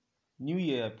 New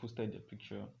Year, I posted the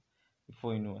picture.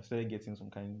 Before I started getting some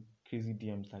kind of crazy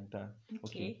DMs like that. Okay,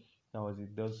 Okay. that was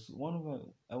it. There was one of her,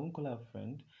 I won't call her a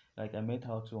friend. Like I met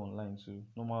her too online too.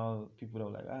 Normal people that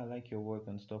were like, I like your work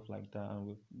and stuff like that,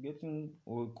 and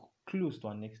we're close to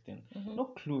an extent. Mm-hmm.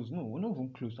 Not close, no, we're not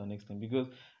even close to an extent because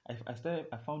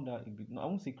I found out a bit. No, I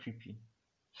won't say creepy.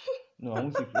 No, I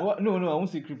won't say. No, I won't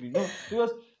say creepy. No,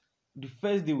 because the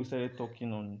first day we started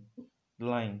talking on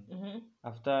line, Mm-hmm.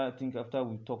 after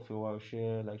we talked for a while, she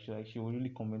really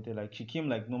commented, like she came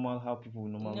like normal, how people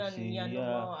would normally Yeah, say, yeah, yeah,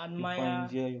 normal, admire.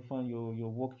 you find your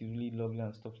work is really lovely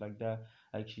and stuff like that.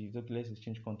 Like she's okay, let's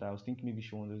exchange contact. I was thinking maybe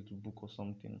she wanted to book or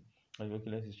something. Like okay,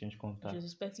 let's exchange She contact. was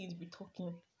expecting you to be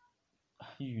talking.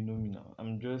 You know me now.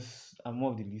 I'm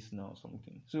more of the listener or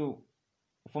something. So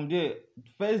from there,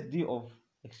 first day of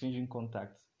exchanging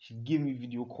contacts, she gave me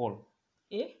video call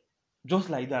Eh? just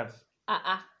like that. Ah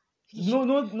ah. No,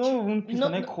 even please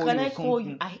can I call Can you or I call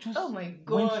you? something? Oh Just my went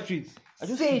god. straight. I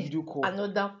just see Sage, video call.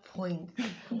 another point.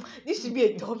 This should be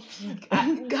a topic.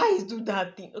 Guys do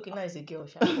that thing. Okay, now it's a girl,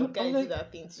 but I was guys do like,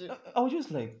 that thing too. I was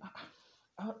just like,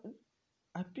 I,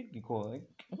 I picked the call. Like,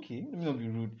 okay, let me not be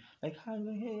rude. Like, hi,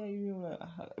 like, hey, how you doing?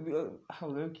 I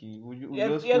was like, okay, we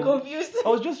just You're spoke. confused. I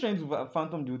was just trying to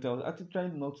phantom the hotel. I was actually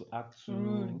trying not to act too,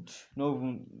 Rude. not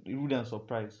even rude and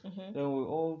surprised. Mm-hmm. Then we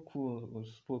all cool. We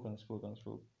spoke and spoke and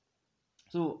spoke.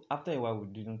 So after a while, we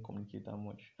didn't communicate that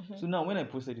much. Mm-hmm. So now, when I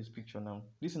posted this picture, now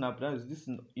this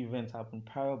event happened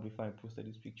prior before I posted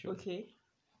this picture. Okay.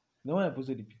 Then when I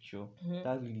posted the picture, Mm-hmm.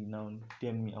 that really now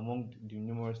DM'd me among the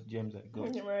numerous DMs I got.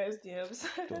 Numerous DMs.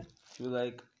 So she was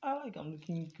like, I'm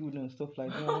looking good and stuff like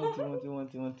that.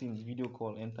 One thing, video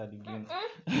call entered again.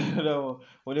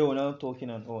 But they were now talking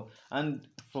and all. And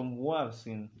from what I've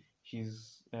seen,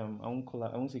 she's I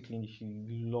won't say clingy, she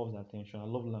loves attention. I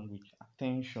love language.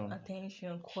 Attention.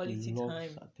 Attention, She quality loves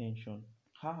time. attention.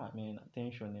 Man,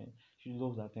 attention. She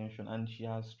loves attention and she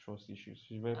has trust issues.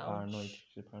 She's very paranoid. Ouch.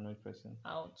 She's a paranoid person.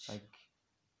 Ouch. Like,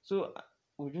 so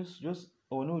we just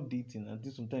no dating. And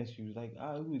this sometimes she was like,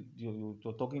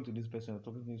 you're talking to this person, you're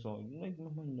talking to this one. Like,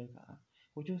 normal, like,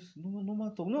 we just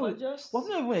normal talk. No, Or just we've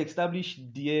not even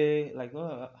established dear, like,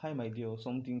 hi, my dear, or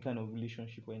something kind of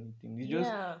relationship or anything. It's just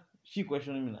yeah. she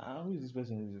questioning me, who is this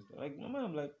person? Who is this? Like, normal,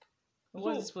 I'm like,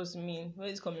 What's it supposed to mean? Where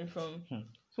is it coming from?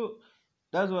 So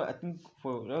that's why I think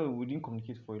we didn't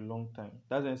communicate for a long time.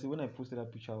 That's why I say when I posted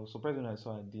that picture, I was surprised when I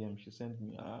saw her DM. She sent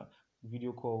me a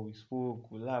video call. We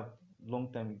spoke. We laughed. Long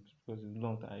time because it's a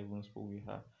long time I even spoke with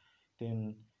her.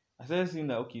 Then I started seeing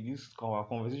that okay, this our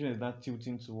conversation is not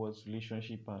tilting towards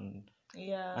relationship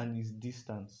Yeah. and its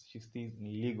distance. She stays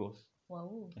in Lagos.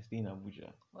 Wow. I stay in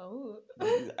Abuja. Wow.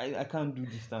 I can't do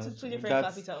distance. Two different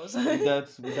capitals.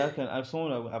 With that kind, as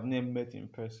someone I've never met in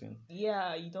person.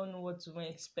 Yeah, you don't know what to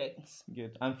expect.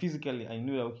 And physically, I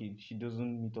know that okay, she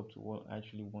doesn't meet up to what I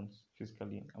actually want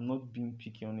physically. I'm not being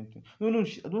picky on anything.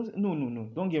 No.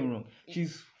 Don't get me wrong.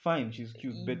 She's fine. She's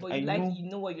cute, but I know you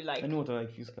know what you like. I know what I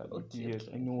like physically. Okay, yes,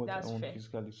 okay. I know what That's I want fair.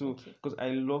 physically. So because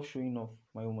I love showing off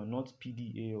my woman, not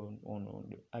PDA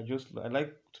on. I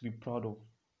like to be proud of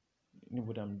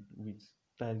anybody I'm with.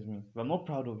 That is me. If I'm not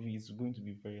proud of you, it's going to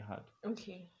be very hard.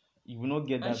 Okay. You will not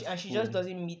get that. She just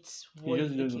doesn't meet what she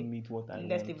just doesn't meet what I want.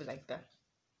 Let's leave it like that.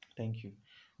 Thank you.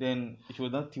 Then she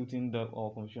was not tilting our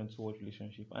conversation towards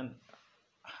relationship, and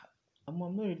I'm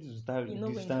not ready to start You're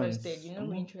not interested. You're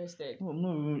not interested. No, I'm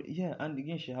not really, yeah, and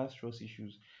again, she has trust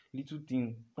issues. Little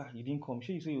thing, you didn't come.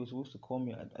 You say you were supposed to call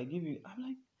me. I gave you.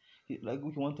 I'm like,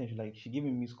 okay, one time she gave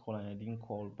me missed call and I didn't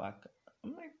call back.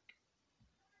 I'm like,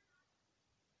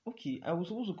 okay, I was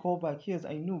supposed to call back. Yes,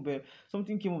 I know, but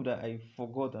something came up that I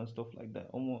forgot and stuff like that.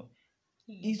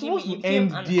 It's supposed to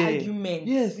end there. Argument.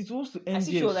 Yes, it's supposed to end there. As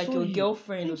if she was like your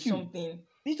girlfriend or something.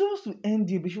 It's supposed to end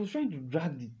there, but she was trying to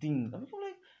drag the thing. I'm like,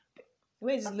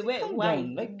 where is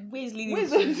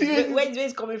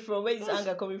coming from? Where is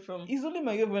anger coming from? It's only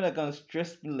my girlfriend that can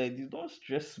stress me like this. Don't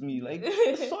stress me. Like,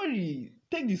 sorry.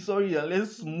 Take the sorry and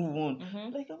let's move on.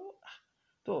 Mm-hmm. Like,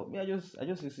 so me, I just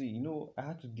see, I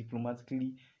had to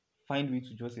diplomatically find way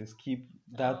to just escape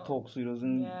that talk so it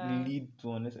doesn't lead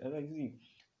to unnecessary. Like, see,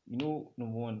 number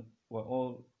one, we're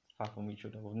all far from each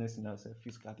other. We've never seen ourselves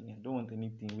physically. I don't want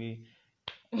anything where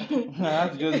I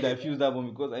have to just diffuse that one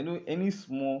because I know any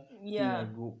small thing I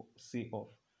go say off.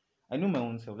 I know my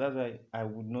own self. That's why I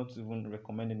would not even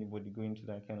recommend anybody going into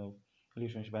that kind of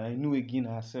relationship. And I know again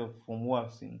herself from what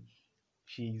I've seen,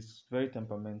 she's very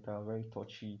temperamental, very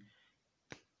touchy,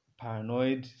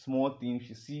 paranoid, small things.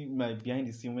 She see my behind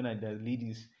the scene when I did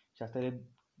ladies, she started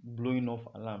blowing off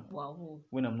alarm. Wow.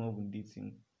 When I'm not even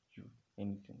dating you,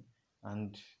 anything.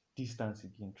 And distance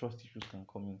again, trust issues can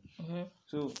come in. Mm-hmm.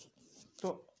 So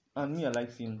And me, I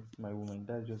like seeing my woman.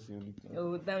 That's just the only thing.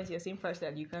 Oh, that means you're saying first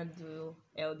that you can't do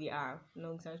LDR,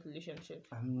 long distance relationship.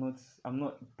 I'm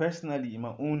not personally in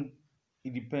my own.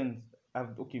 It depends.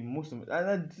 I've okay. Most of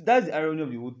that's the irony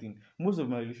of the whole thing. Most of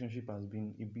my relationship has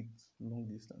been a bit long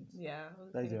distance. Yeah,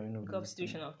 That's the okay. irony of the Because of whole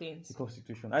thing. situational things. Because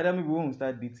situation. Either maybe when we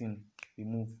start dating, they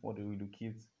move or they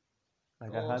relocate.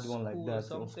 Like I Or had one like school or that or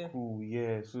something. school.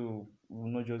 Yeah. So we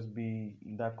will not just be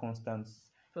in that constant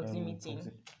Proximity.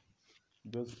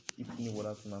 just eating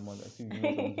water to my mouth. I think you know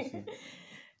what I want to say.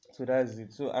 So that's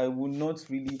it. So I will not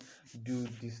really do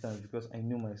distance because I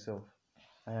know myself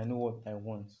and I know what I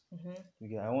want.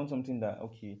 Okay, I want something that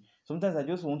okay. Sometimes I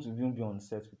just want to even be on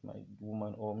set with my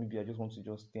woman, or maybe I just want to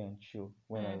just stay and chill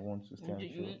when I want to stay and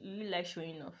chill. You like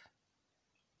showing off.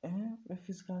 A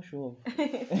physical show off.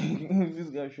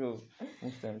 Physical show off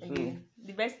most times. So Okay.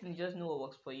 The best thing is just know what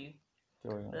works for you.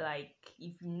 carry on. Like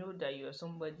if you know that you're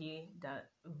somebody that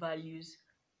values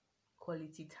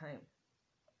quality time,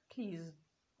 please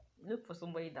look for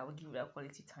somebody that will give you that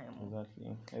quality time.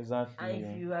 Exactly. And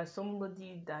if you are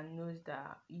somebody that knows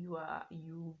that you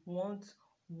want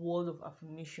words of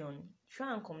affirmation,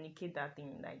 try and communicate that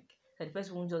thing. Like that the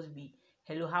person won't just be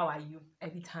hello, how are you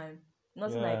every time.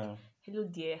 Nothing like hello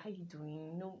dear, how you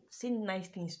doing? Say nice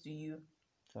things to you.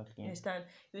 Exactly. You understand?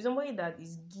 If you're somebody that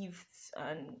is gifts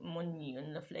and money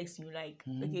and the flexing, like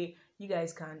okay, you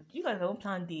guys can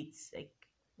plan dates. Like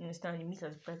you understand, you meet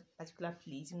at a particular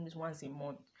place, even just once a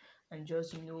month, and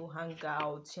just hang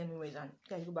out, share memories, and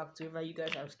you guys go back to wherever you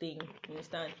guys are staying. You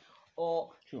understand? Or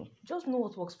True. just know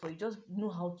what works for you. Just know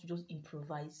how to just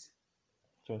improvise.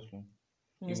 Trust me.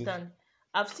 You understand?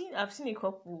 I've seen a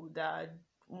couple that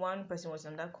one person was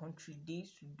in that country. They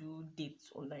used to do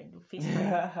dates online, do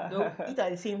FaceTime. They'll eat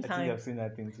at the same time. I think I've seen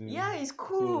that thing too. Yeah, it's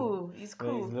cool. It's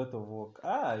cool. It's a lot of work.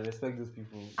 I respect those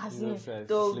people. As in,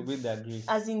 celebrate their grace.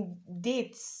 As in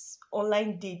dates,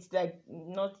 online dates, like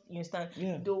not you understand.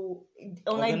 Yeah. Though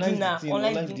online dinner.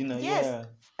 Yes. Yeah.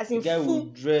 As in, the guy will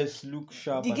dress, look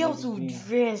sharp. The girls will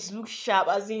dress, look sharp.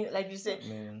 As in, like you said,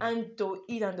 and they'll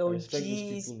eat and they'll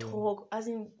gist, talk. As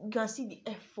in, you can see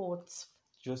the effort.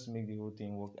 Just make the whole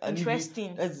thing work.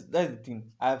 Interesting. That's the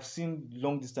thing. I've seen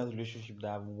long distance relationships that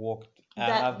have worked.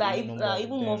 That are even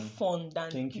more fun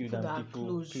than people that are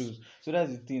close. So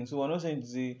that's the thing. So we're not saying to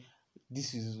say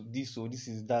this is this or this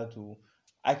is that. Or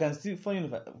I can still, funny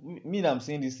enough, me that I'm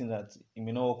saying this thing that it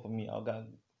may not work for me.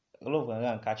 A lot of them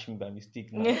can catch me by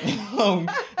mistake now.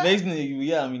 Next thing you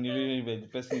hear, I'm in a relationship, the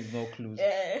person is not close.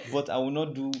 But I will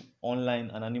not do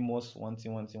online anonymous one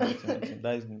thing.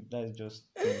 That is just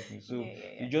me. So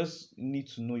you just need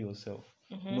to know yourself.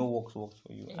 Know what works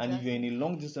for you. Exactly. And if you're in a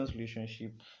long distance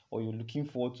relationship or you're looking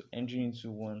forward to entering into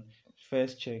one,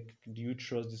 first check, do you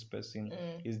trust this person?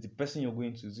 Is the person you're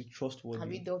going to, is it trustworthy?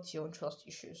 Have you dealt with your own trust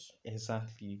issues?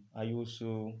 Exactly. Have you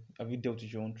dealt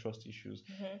with your own trust issues?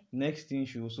 Next thing, you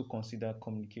should also consider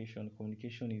communication.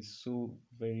 Communication is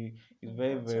very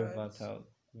vital.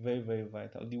 Very, very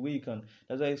vital. The way you can,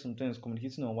 that's why sometimes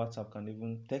communicating on WhatsApp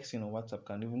texting on WhatsApp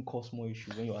can even cause more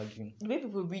issues when you're arguing. The way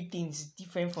people read things is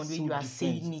different from the way you are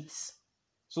saying it.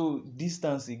 So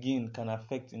distance again can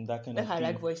affect in that kind of thing. I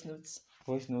like voice notes.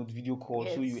 Voice note, video call,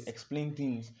 yes. So you explain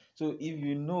things. So if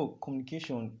you know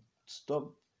communication,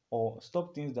 stop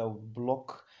things that will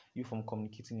block you from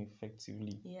communicating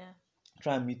effectively. Yeah.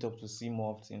 Try and meet up to see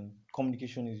more often.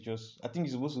 Communication is I think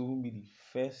it's supposed to be the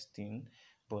first thing,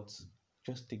 but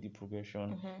just take the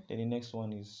progression. Then the next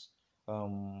one is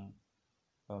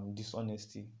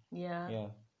dishonesty. Yeah.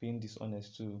 Being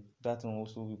dishonest too. That one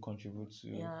also will contribute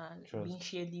to trust. Being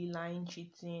shady, lying,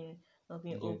 cheating, not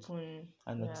being open.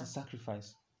 And that's a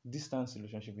sacrifice. Distance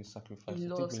relationship is sacrifice. I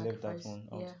think we left that one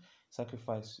out. Yeah.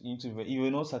 Sacrifice. You need to. You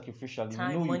are not sacrificial.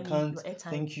 Time, you know money, you can't.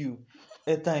 Thank you.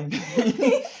 Airtime.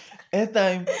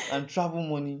 Airtime and travel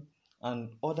money and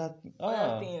other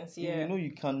things. Yeah. You know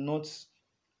you cannot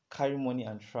carry money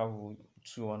and travel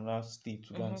to another state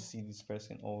to go and see this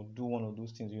person or do one of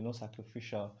those things. You're not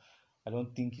sacrificial. I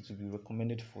don't think it will be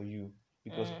recommended for you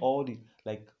because all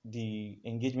the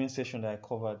engagement session that I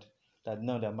covered, that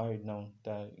now they're married now,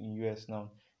 they're in US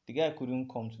now. The guy couldn't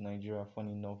come to Nigeria,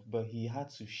 funny enough, but he had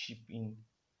to ship in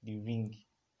the ring.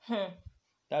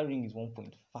 That ring is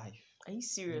 1.5. Are you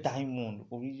serious? Diamond.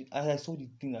 I saw the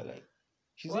thing. I like.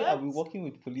 She said, "I'll be working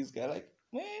with police guy." Like,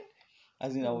 man,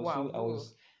 as in,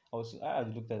 I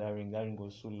had looked at that ring. That ring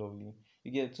was so lovely.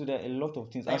 You get so there are a lot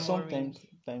of things, and sometimes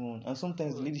diamond, and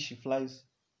sometimes the lady she flies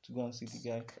to go and see the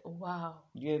guy. Wow.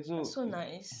 Yeah, that's so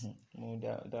nice.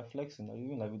 They're flexing.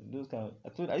 Even like those kind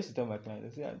of. I used to tell my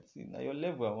clients, I say, now your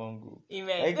level I want to go.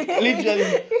 Amen. Like literally,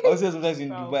 I was sometimes in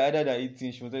Dubai, either that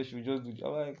eating, she would just do.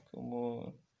 I'm like, come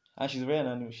on. And she's very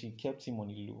anonymous. She kept him on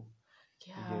a low.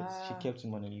 You get? She Yeah. kept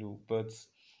him on a low, but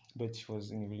she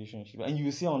was in a relationship. And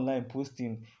you see online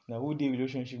posting now who day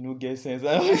relationship no get sense.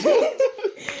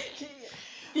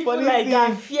 People Funny like that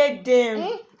thing. fear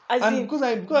them. As And in, because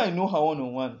I know her one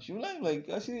on one, she will like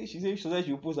actually she said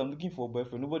she will post, I'm looking for a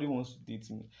boyfriend. Nobody wants to date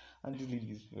me. And this lady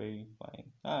is very fine.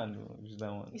 I don't know, it's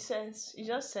that one. it sense. It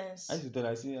just I sense. used to tell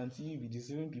her, I say, Auntie, you be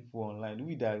deceiving people online.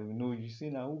 We that we know you say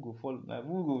now who go follow now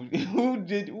who go who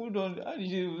did who don't how did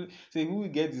you say who will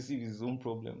get deceived is his own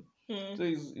problem. Hmm. So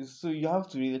it's so you have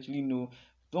to really actually know.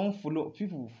 Don't follow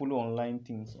people who follow online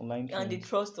things, online And they trends.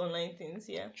 trust online things,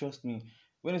 yeah. Trust me.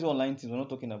 When it's online things, we're not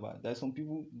talking about. There's some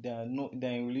people that are not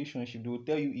they're in relationship. They will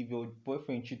tell you if your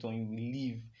boyfriend cheat on you, will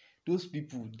leave. Those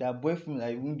people, their boyfriend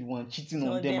are even the one cheating on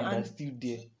So them them and they're and still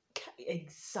there.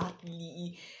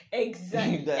 exactly, They're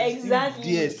still there,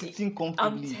 exactly. sitting I'm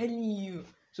comfortably. telling you.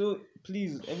 So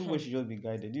please, everybody should just be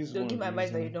guided. This is They'll one give of my the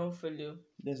advice that you reasons. don't follow.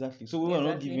 Exactly. So we are not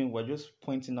Exactly. giving, we're just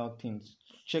pointing out things.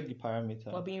 Check the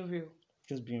parameter. Or being real.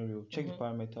 Just being real. Check the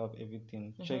parameter of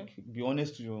everything. Check, be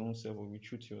honest to your own self or be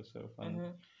true to yourself.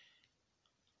 And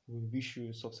we wish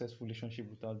you a successful relationship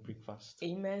without breakfast.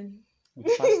 Amen.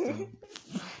 With fasting.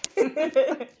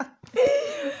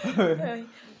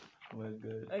 Oh my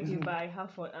god. Okay, bye.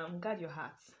 Have fun. Guard your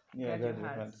heart. Yeah, Guard your guard your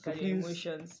heart. heart. So Guard your please,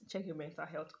 emotions. Check your mental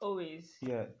health. Always.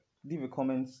 yeah, leave a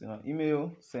comment in our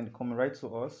email, send a comment, write to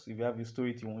us. If you have a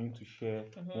story you want you to share,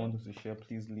 want us to share,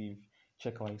 please leave.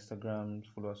 Check our Instagram,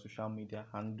 follow our social media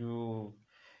handle,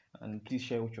 and please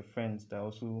share with your friends that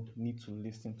also need to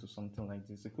listen to something like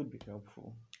this. It could be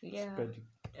helpful. Yeah. Spread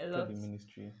the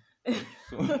ministry.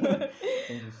 So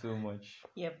thank you so much.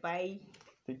 Yeah, bye.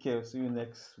 Take care. See you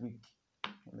next week,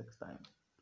 next time.